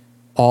yesterday,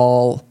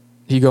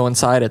 you go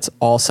inside, it's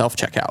all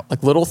self-checkout.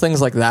 Like little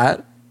things like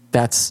that,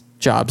 that's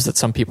jobs that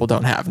some people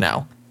don't have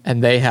now,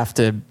 and they have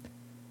to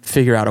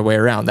figure out a way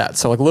around that.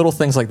 So like little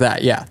things like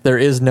that, yeah, there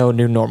is no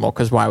new normal,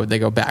 because why would they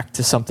go back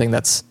to something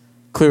that's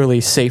clearly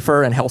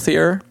safer and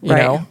healthier, you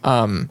know?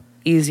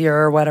 Easier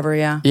or whatever,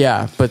 yeah.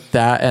 Yeah, but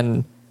that,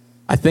 and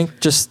I think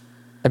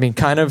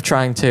kind of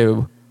trying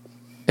to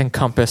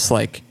encompass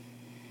like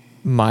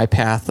my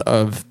path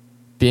of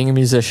being a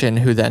musician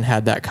who then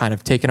had that kind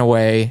of taken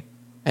away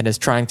and is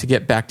trying to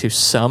get back to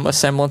some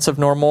semblance of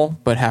normal,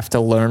 but have to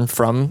learn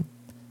from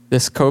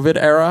this COVID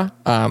era.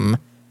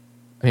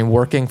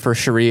 Working for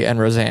Cherie and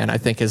Roseanne, I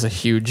think, is a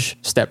huge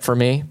step for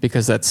me,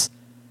 because that's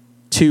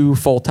 2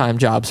 full-time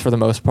jobs for the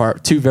most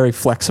part, 2 very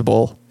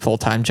flexible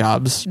full-time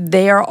jobs.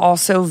 They are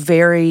also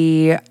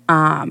very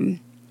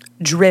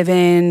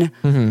driven,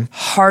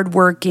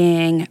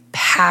 hardworking,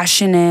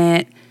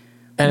 passionate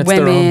And it's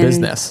women, their own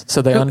business,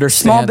 so they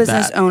understand small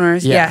business that.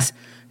 owners, Yeah. yes,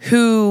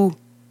 who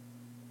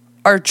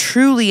are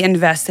truly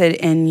invested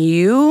in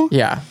you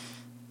Yeah.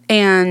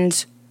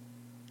 and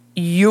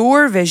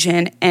your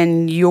vision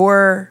and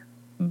your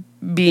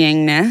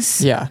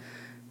beingness, Yeah.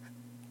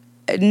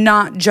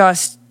 not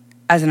just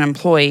as an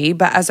employee,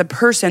 but as a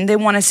person. They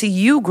want to see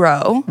you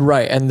grow.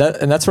 Right. And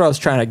that's what I was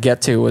trying to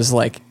get to, was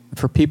like,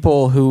 for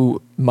people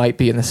who might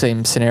be in the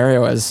same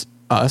scenario as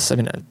us, I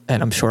mean,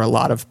 and I'm sure a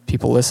lot of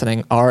people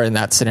listening are in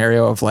that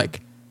scenario of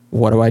like,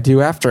 what do I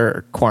do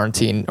after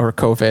quarantine or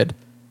COVID?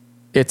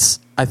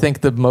 I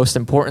think the most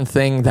important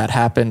thing that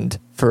happened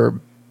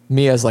for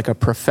me as like a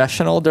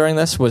professional during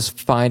this was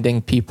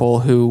finding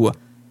people who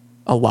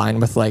align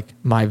with like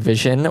my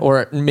vision,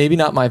 or maybe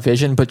not my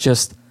vision, but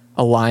just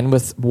align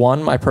with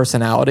my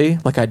personality.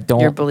 Like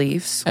Your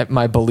beliefs.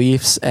 my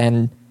beliefs,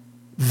 and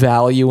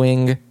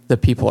valuing the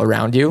people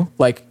around you.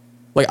 Like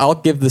I'll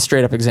give the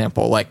straight up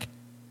example. Like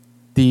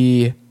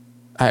I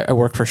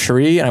work for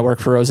Cherie and I work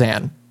for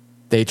Roseanne.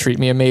 They treat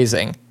me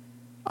amazing.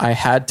 I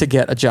had to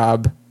get a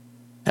job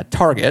at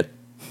Target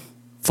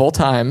full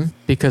time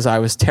because I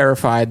was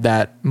terrified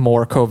that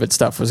more COVID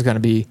stuff was going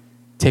to be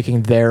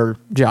taking their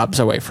jobs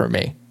away from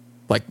me,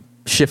 like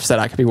shifts that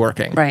I could be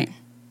working. Right.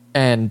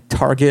 And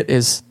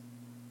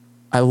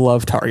I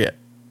love Target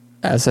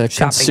as a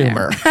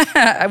consumer.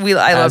 I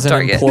love as an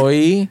Target.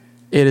 employee,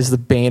 it is the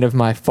bane of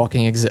my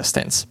fucking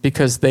existence,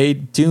 because they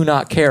do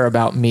not care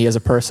about me as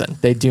a person.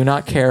 They do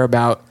not care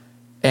about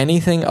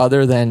anything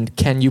other than,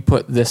 can you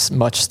put this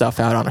much stuff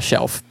out on a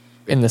shelf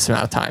in this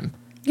amount of time?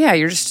 Yeah,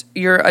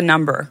 you're a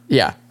number.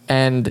 Yeah.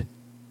 And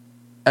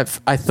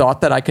I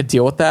thought that I could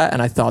deal with that,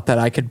 and I thought that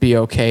I could be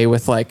okay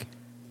with like,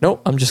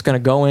 nope, I'm just going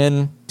to go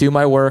in, do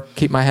my work,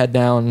 keep my head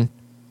down,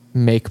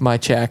 make my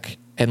check,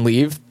 and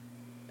leave.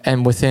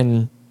 And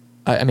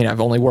I've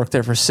only worked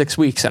there for 6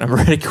 weeks and I'm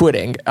already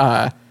quitting.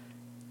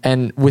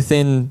 And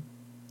within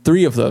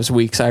 3 of those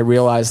weeks, I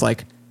realized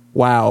like,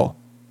 wow,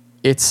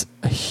 it's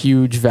a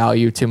huge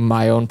value to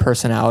my own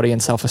personality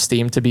and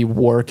self-esteem to be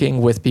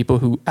working with people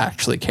who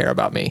actually care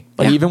about me.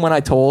 Like, even when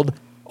I told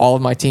all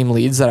of my team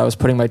leads that I was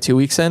putting my 2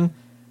 weeks in,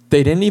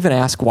 they didn't even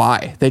ask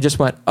why. They just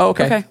went, oh,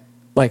 okay.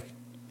 Like,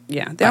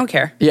 yeah, they don't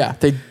care. Yeah.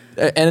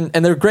 And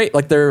they're great.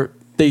 Like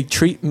they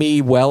treat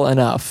me well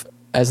enough,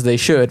 as they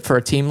should, for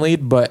a team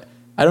lead, but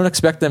I don't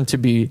expect them to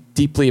be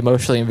deeply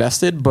emotionally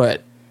invested.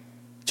 But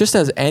just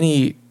as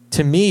any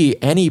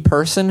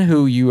person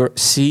who you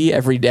see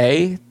every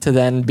day, to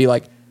then be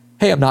like,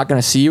 hey, I'm not going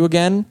to see you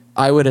again,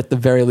 I would at the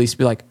very least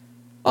be like,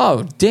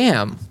 oh,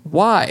 damn,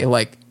 why?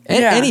 Like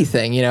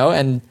anything,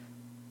 and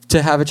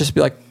to have it just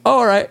be like, oh,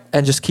 all right,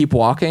 and just keep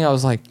walking. I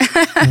was like,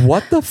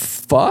 what the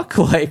fuck?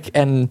 Like,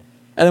 and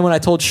then when I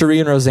told Cherie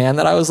and Roseanne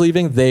that I was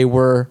leaving, they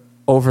were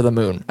over the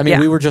moon. I mean,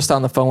 we were just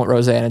on the phone with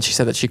Roseanne, and she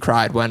said that she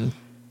cried when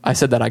I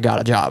said that I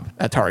got a job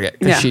at Target,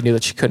 because she knew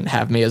that she couldn't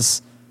have me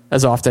as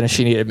often as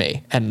she needed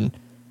me. And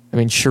I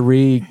mean,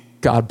 Cherie,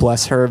 God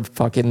bless her,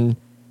 fucking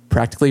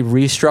practically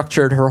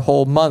restructured her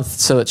whole month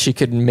so that she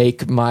can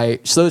make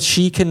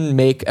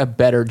a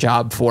better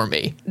job for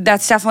me.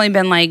 That's definitely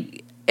been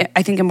like,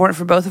 I think, important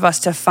for both of us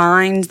to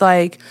find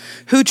like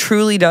who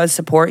truly does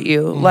support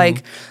you. Mm-hmm.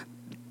 Like,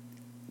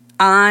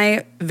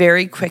 I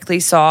very quickly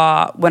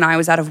saw when I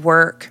was out of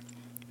work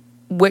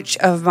which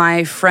of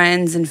my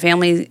friends and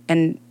family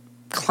and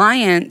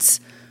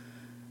clients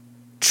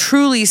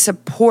truly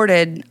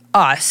supported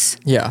us.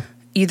 Yeah.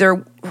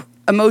 Either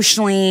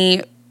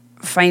emotionally,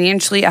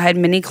 financially. I had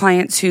many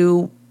clients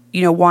who,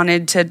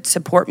 wanted to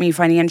support me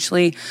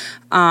financially,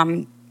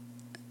 and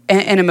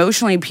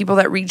emotionally, people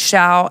that reached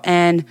out,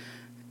 and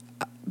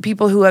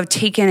people who have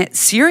taken it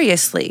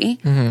seriously,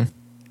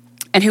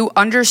 and who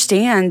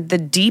understand the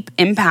deep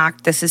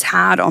impact this has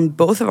had on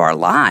both of our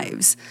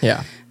lives.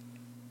 Yeah.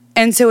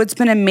 And so it's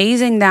been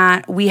amazing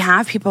that we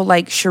have people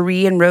like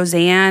Cherie and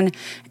Roseanne,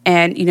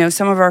 and,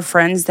 some of our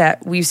friends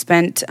that we've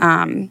spent,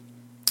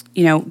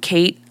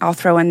 Kate, I'll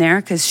throw in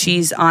there, because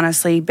she's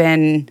honestly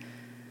been,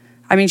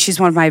 she's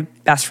one of my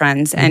best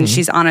friends, and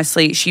she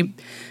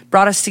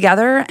brought us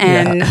together,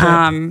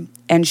 and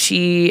and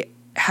she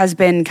has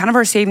been kind of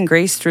our saving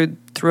grace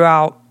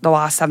throughout the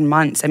last 7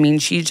 months. I mean,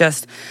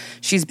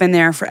 she's been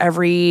there for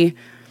every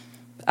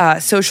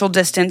social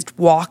distanced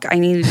walk I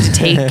needed to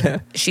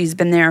take. She's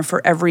been there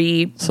for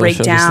every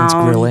breakdown.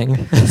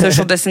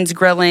 Social distance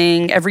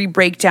grilling. Every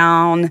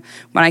breakdown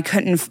when I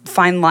couldn't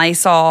find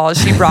Lysol,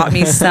 she brought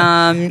me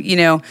some,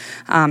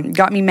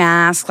 got me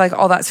masks, like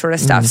all that sort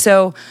of stuff.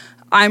 So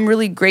I'm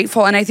really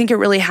grateful. And I think it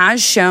really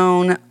has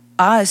shown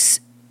us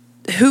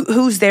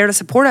who's there to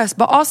support us.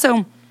 But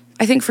also,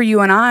 I think for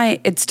you and I,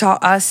 it's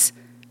taught us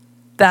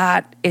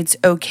that it's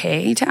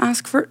okay to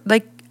ask for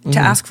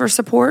ask for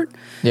support.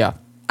 Yeah.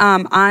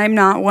 I'm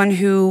not one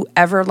who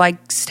ever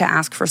likes to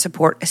ask for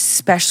support,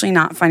 especially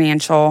not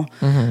financial.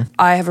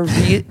 I have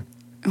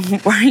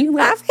why are you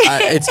laughing?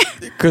 It's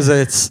because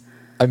it's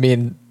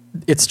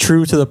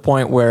true to the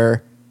point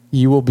where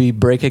you will be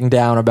breaking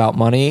down about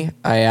money.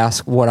 I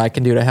ask what I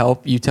can do to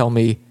help. You tell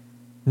me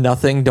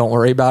nothing, don't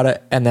worry about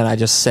it. And then I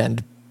just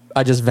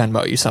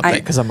Venmo you something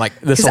because I'm like,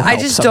 this will help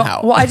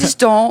somehow. I just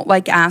don't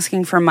like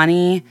asking for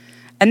money.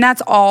 And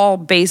that's all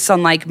based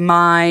on like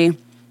my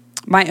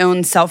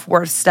own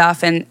self-worth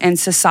stuff and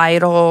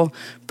societal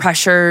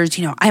pressures.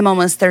 You know, I'm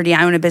almost 30.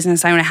 I own a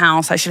business. I own a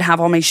house. I should have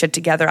all my shit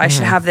together. I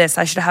should have this.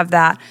 I should have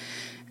that.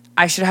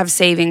 I should have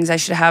savings.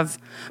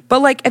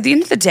 But like at the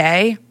end of the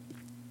day,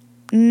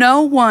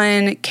 no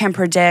one can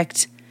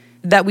predict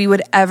that we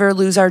would ever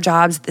lose our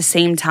jobs at the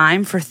same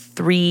time for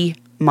 3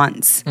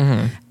 months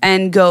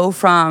and go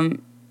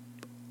from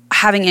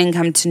having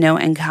income to no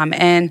income.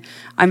 And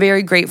I'm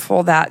very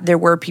grateful that there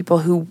were people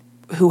who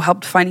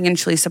helped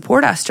financially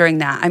support us during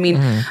that. I mean,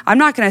 I'm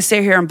not going to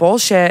sit here and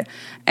bullshit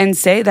and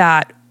say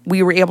that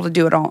we were able to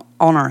do it all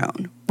on our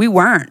own. We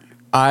weren't.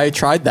 I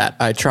tried that.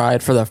 I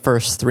tried for the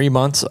first 3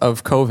 months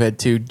of COVID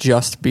to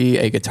just be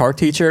a guitar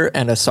teacher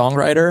and a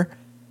songwriter.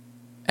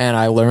 And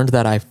I learned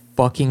that I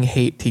fucking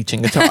hate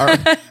teaching guitar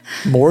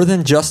more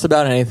than just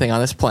about anything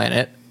on this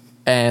planet.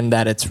 And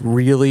that it's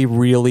really,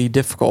 really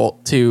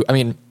difficult to, I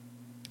mean,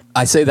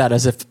 I say that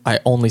as if I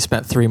only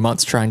spent 3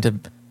 months trying to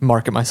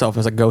market myself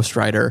as a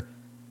ghostwriter.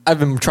 I've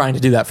been trying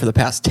to do that for the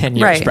past 10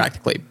 years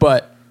practically,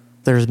 but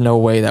there's no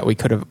way that we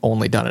could have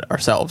only done it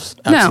ourselves.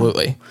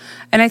 Absolutely. No.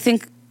 And I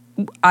think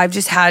I've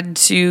just had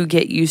to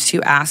get used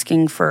to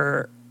asking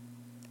for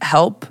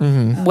help,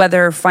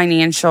 whether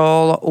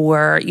financial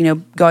or, you know,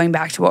 going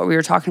back to what we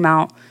were talking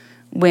about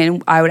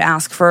when I would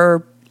ask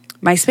for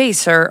my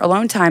space or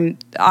alone time.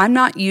 I'm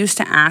not used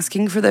to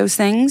asking for those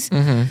things.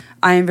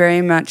 I am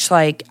very much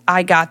like,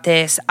 I got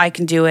this. I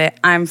can do it.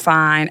 I'm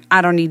fine.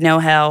 I don't need no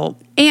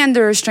help. And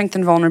there is strength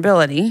and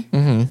vulnerability,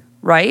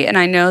 right? And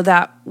I know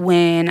that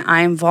when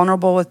I'm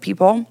vulnerable with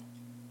people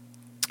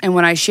and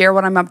when I share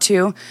what I'm up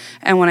to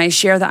and when I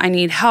share that I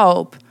need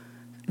help,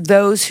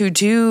 those who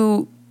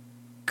do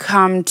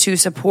come to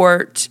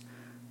support,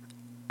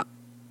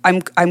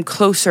 I'm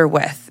closer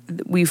with.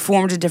 We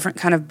formed a different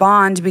kind of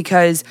bond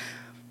because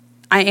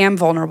I am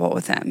vulnerable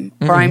with them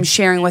or I'm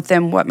sharing with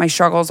them what my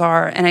struggles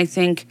are. And I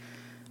think,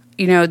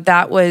 you know,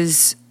 that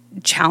was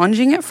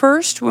challenging at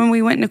first when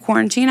we went into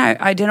quarantine.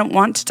 I didn't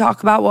want to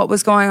talk about what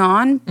was going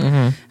on.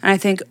 And I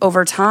think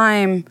over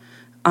time,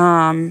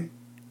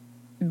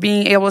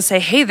 being able to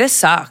say, hey, this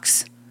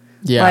sucks.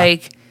 Yeah.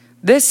 Like,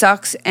 this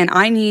sucks and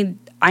I need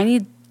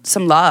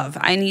some love.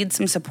 I need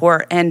some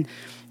support. And,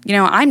 you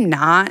know, I'm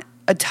not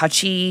a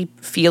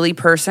touchy-feely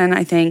person.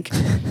 I think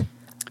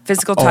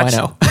physical touch.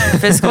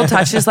 Physical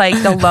touch is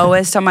like the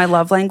lowest on my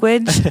love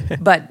language.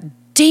 But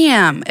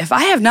damn, if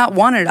I have not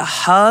wanted a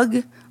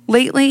hug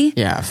lately,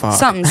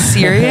 something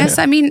serious.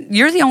 I mean,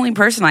 you're the only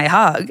person I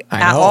hug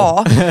at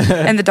all,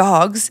 and the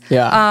dogs.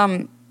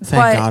 Thank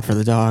God for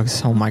the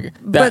dogs. Oh my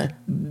God.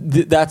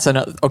 That's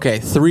another. Okay,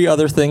 3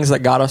 other things that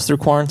got us through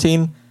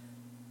quarantine: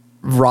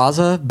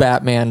 Raza,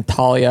 Batman,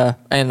 Talia,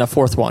 and the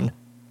 4th one,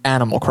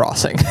 Animal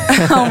Crossing.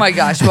 Oh my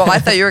gosh. Well, I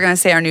thought you were going to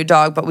say our new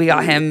dog, but we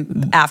got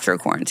him after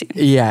quarantine.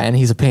 Yeah, and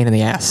he's a pain in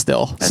the ass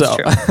still. That's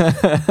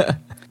true.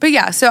 But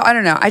yeah, so I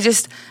don't know.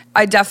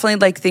 I definitely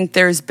like think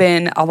there's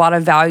been a lot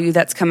of value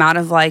that's come out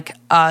of like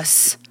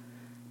us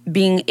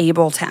being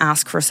able to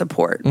ask for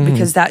support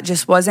because that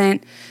just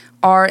wasn't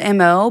our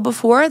MO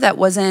before. That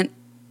wasn't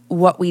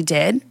what we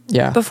did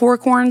before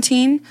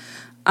quarantine.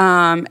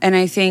 And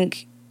I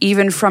think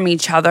even from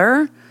each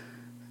other,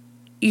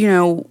 you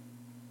know,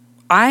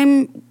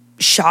 I'm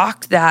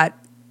shocked that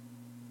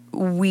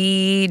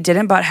we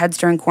didn't butt heads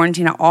during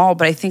quarantine at all,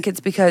 but I think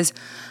it's because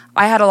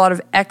I had a lot of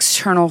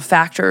external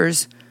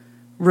factors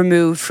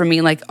removed from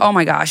me. Like, oh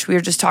my gosh, we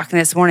were just talking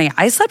this morning.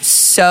 I slept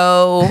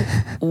so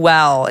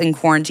well in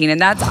quarantine,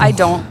 and I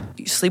don't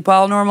sleep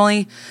well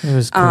normally. It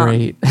was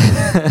great.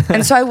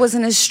 And so I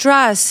wasn't as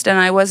stressed,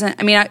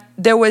 and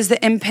there was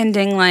the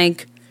impending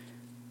like,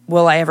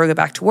 will I ever go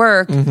back to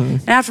work?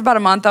 And after about a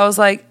month, I was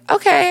like,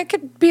 okay, I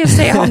could be a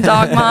stay-at-home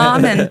dog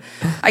mom. And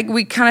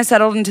we kind of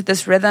settled into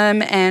this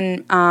rhythm.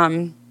 And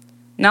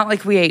not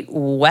like we ate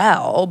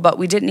well, but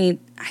we didn't eat.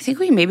 I think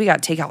we maybe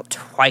got takeout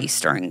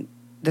twice during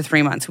the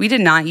 3 months. We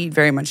did not eat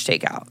very much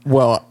takeout.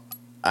 Well,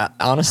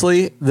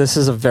 honestly, this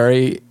is a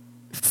very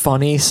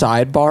funny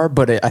sidebar,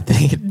 but I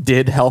think it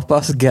did help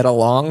us get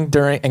along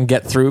during and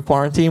get through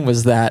quarantine,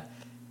 was that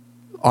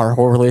our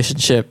whole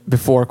relationship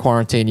before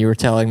quarantine, you were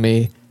telling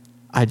me,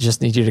 I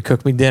just need you to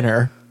cook me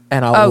dinner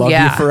and I'll love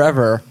you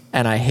forever.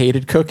 And I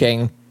hated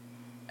cooking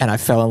and I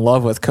fell in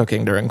love with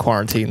cooking during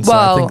quarantine. So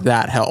I think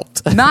that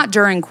helped. Not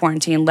during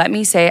quarantine. Let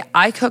me say,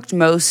 I cooked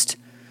most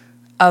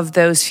of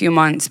those few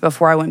months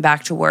before I went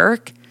back to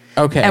work.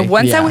 Okay. And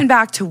once I went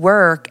back to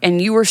work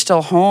and you were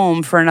still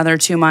home for another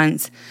 2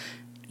 months,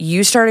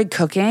 you started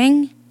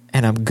cooking.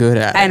 And I'm good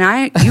at it.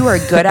 And you are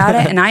good at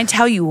it. And I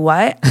tell you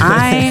what,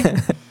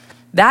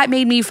 that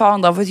made me fall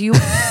in love with you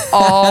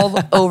all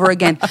over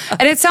again.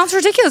 And it sounds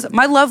ridiculous.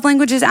 My love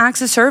language is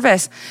acts of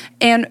service.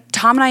 And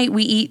Tom and I,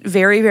 we eat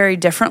very, very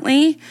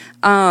differently.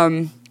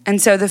 And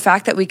so the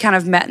fact that we kind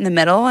of met in the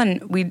middle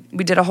and we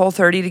did a whole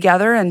 30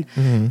 together and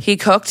he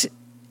cooked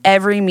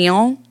every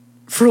meal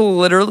for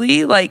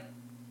literally like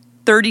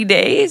 30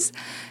 days.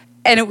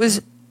 And it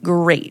was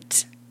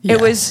great.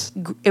 Yes.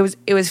 It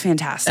was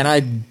fantastic. And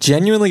I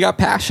genuinely got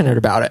passionate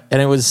about it. And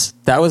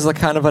that was like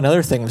kind of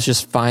another thing, was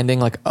just finding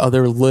like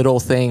other little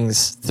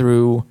things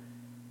through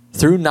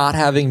not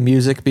having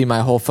music be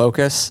my whole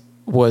focus,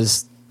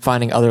 was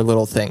finding other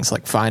little things,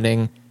 like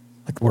finding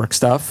like work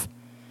stuff,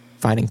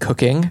 finding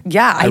cooking.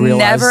 Yeah, I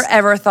never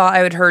ever thought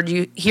I would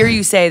hear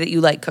you say that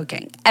you like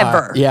cooking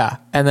ever. Yeah.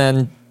 And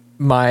then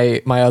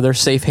my other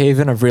safe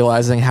haven of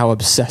realizing how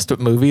obsessed with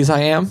movies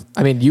I am.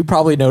 I mean, you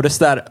probably noticed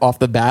that off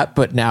the bat,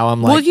 but now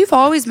I'm like, well, you've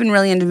always been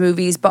really into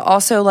movies, but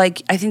also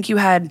like I think you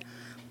had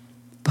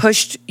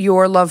pushed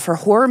your love for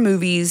horror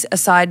movies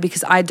aside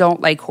because I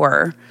don't like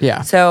horror.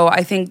 Yeah. So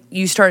I think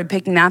you started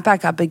picking that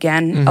back up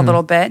again a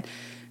little bit.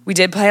 We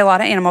did play a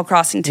lot of Animal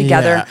Crossing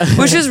together,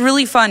 which was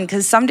really fun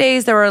because some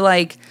days there were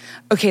like,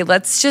 okay,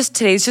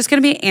 today's just going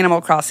to be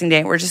Animal Crossing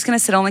day. We're just going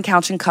to sit on the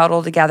couch and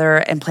cuddle together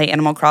and play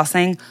Animal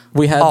Crossing.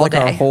 We had all like day.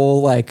 our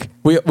whole like,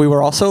 we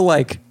were also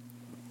like,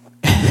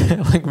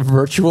 like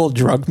virtual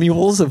drug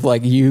mules of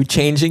like you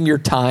changing your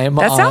time.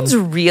 That sounds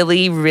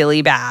really,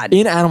 really bad.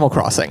 In Animal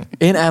Crossing,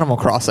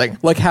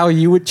 like how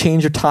you would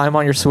change your time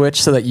on your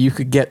Switch so that you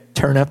could get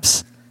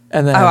turnips.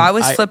 And then I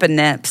was flipping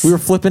nips. We were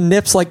flipping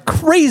nips like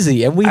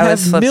crazy, and we had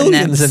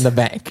millions in the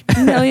bank.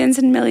 Millions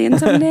and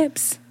millions of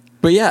nips.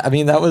 But yeah, I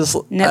mean, that was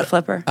Nip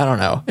flipper. I don't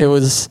know. It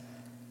was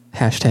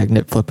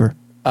 #nip flipper.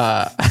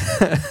 I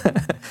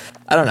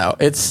don't know.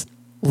 It's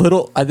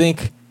little, I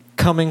think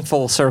coming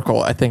full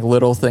circle, I think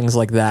little things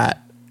like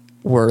that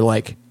were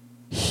like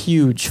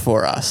huge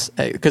for us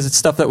because it's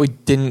stuff that we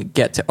didn't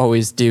get to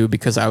always do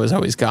because I was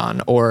always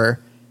gone or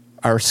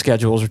our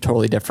schedules were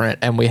totally different.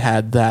 And we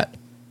had that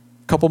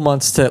couple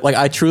months to like,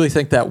 I truly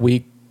think that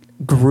we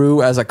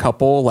grew as a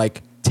couple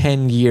like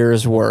 10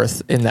 years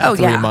worth in that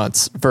 3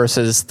 months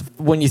versus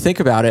when you think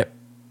about it,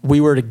 we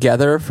were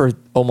together for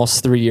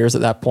almost 3 years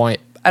at that point.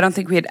 I don't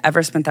think we had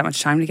ever spent that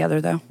much time together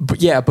though.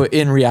 But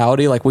in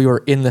reality, like we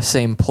were in the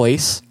same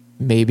place,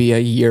 maybe a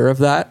year of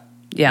that.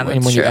 Yeah,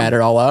 that's when true. you add it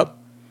all up.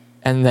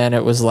 And then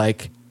it was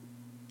like,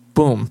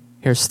 boom,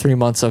 here's 3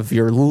 months of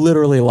you're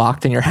literally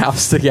locked in your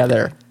house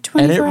together.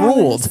 And it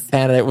ruled. Hours.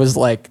 And it was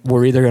like,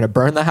 we're either going to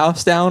burn the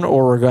house down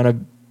or we're going to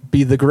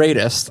be the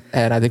greatest.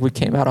 And I think we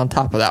came out on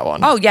top of that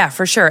one. Oh, yeah,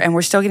 for sure. And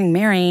we're still getting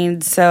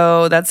married.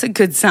 So that's a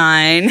good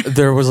sign.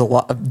 There was a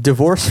lot of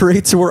divorce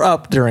rates were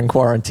up during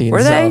quarantine.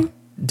 Were they?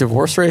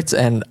 Divorce rates.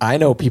 And I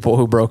know people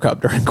who broke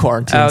up during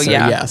quarantine. Oh, so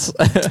yeah. Yes.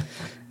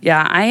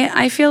 Yeah,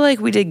 I feel like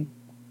we did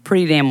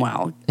pretty damn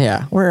well.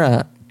 Yeah,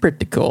 we're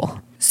pretty cool.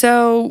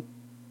 So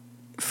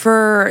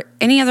for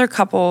any other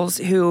couples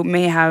who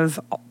may have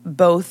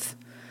both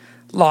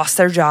lost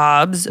their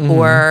jobs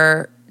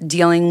or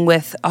dealing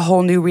with a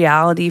whole new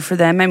reality for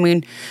them, I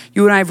mean,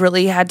 you and I have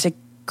really had to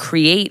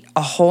create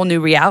a whole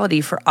new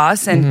reality for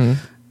us and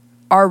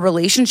our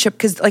relationship.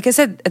 Because like I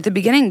said at the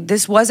beginning,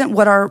 this wasn't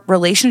what our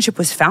relationship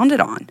was founded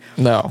on.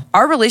 No.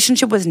 Our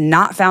relationship was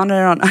not founded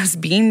on us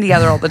being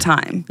together all the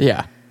time.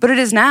 Yeah. But it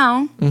is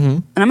now,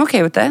 and I'm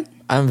okay with it.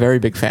 I'm a very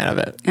big fan of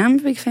it. I'm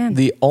a big fan.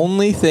 The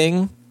only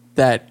thing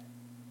that,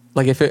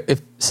 like,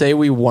 if say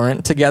we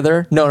weren't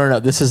together, no,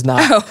 this is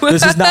not.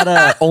 This is not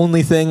a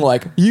only thing.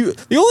 Like you,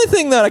 the only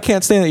thing that I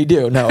can't stand that you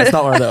do. No, it's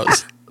not one of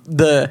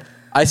those.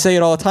 I say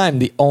it all the time.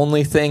 The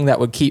only thing that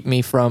would keep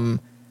me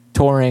from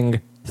touring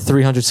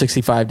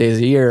 365 days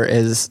a year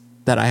is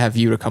that I have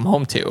you to come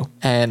home to,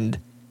 and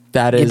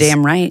that is You're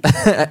damn right.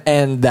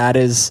 and that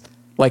is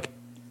like.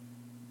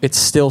 It's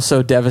still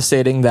so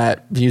devastating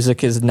that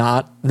music is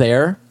not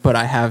there, but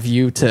I have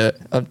you to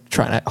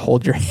trying to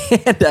hold your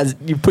hand as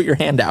you put your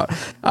hand out.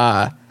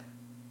 I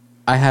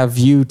have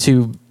you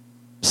to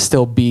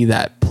still be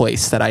that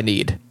place that I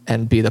need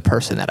and be the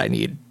person that I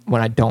need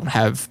when I don't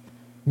have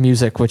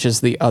music, which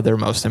is the other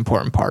most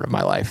important part of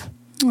my life.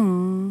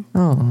 Aww.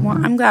 Well,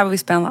 I'm glad we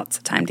spent lots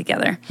of time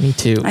together. Me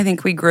too. I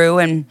think we grew,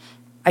 and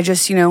I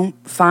just,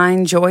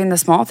 find joy in the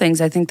small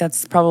things. I think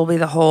that's probably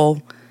the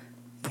whole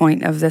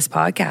point of this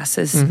podcast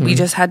is we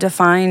just had to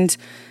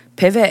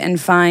pivot and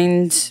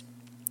find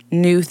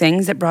new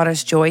things that brought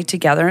us joy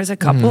together as a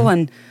couple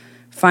and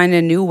find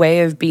a new way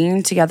of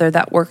being together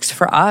that works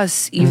for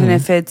us, even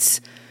if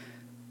it's,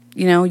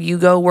 you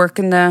go work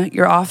in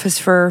your office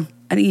for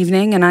an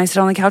evening and I sit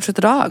on the couch with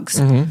the dogs.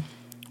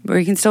 But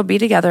we can still be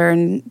together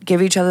and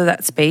give each other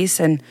that space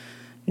and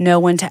know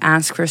when to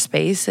ask for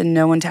space and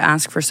know when to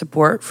ask for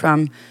support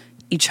from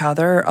each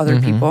other or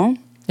other people.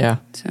 Yeah.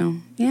 So,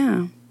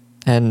 yeah.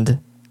 And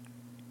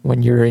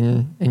when you're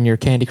in your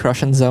Candy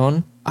Crushing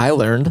zone, I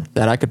learned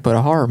that I could put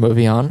a horror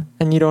movie on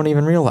and you don't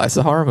even realize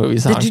the horror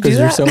movie's on because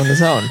you're so in the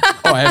zone.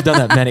 Oh, I have done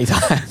that many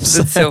times.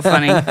 That's so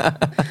funny.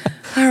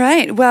 All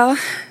right. Well,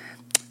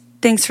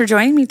 thanks for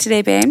joining me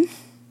today, babe.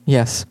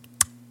 Yes,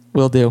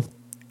 will do.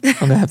 I'm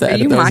going to have to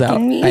edit those out.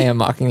 Me? I am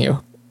mocking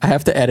you. I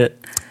have to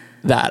edit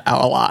that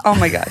out a lot. Oh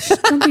my gosh.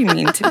 Don't be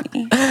mean to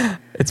me.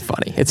 It's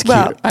funny. It's cute.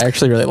 I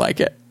actually really like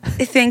it.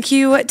 Thank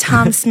you,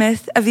 Tom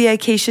Smith of the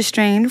Acacia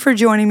Strain, for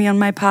joining me on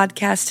my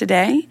podcast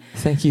today.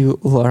 Thank you,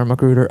 Laura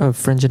Magruder of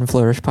Fringe and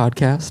Flourish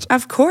podcast.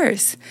 Of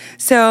course.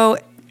 So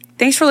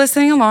Thanks for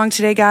listening along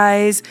today,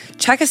 guys.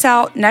 Check us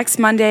out next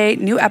Monday,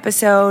 new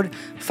episode.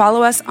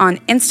 Follow us on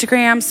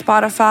Instagram,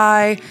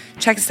 Spotify.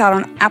 Check us out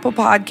on Apple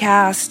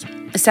Podcast,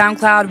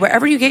 SoundCloud,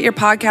 wherever you get your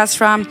podcasts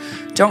from.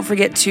 Don't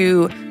forget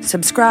to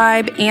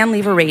subscribe and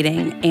leave a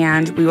rating.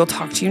 And we will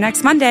talk to you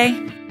next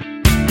Monday.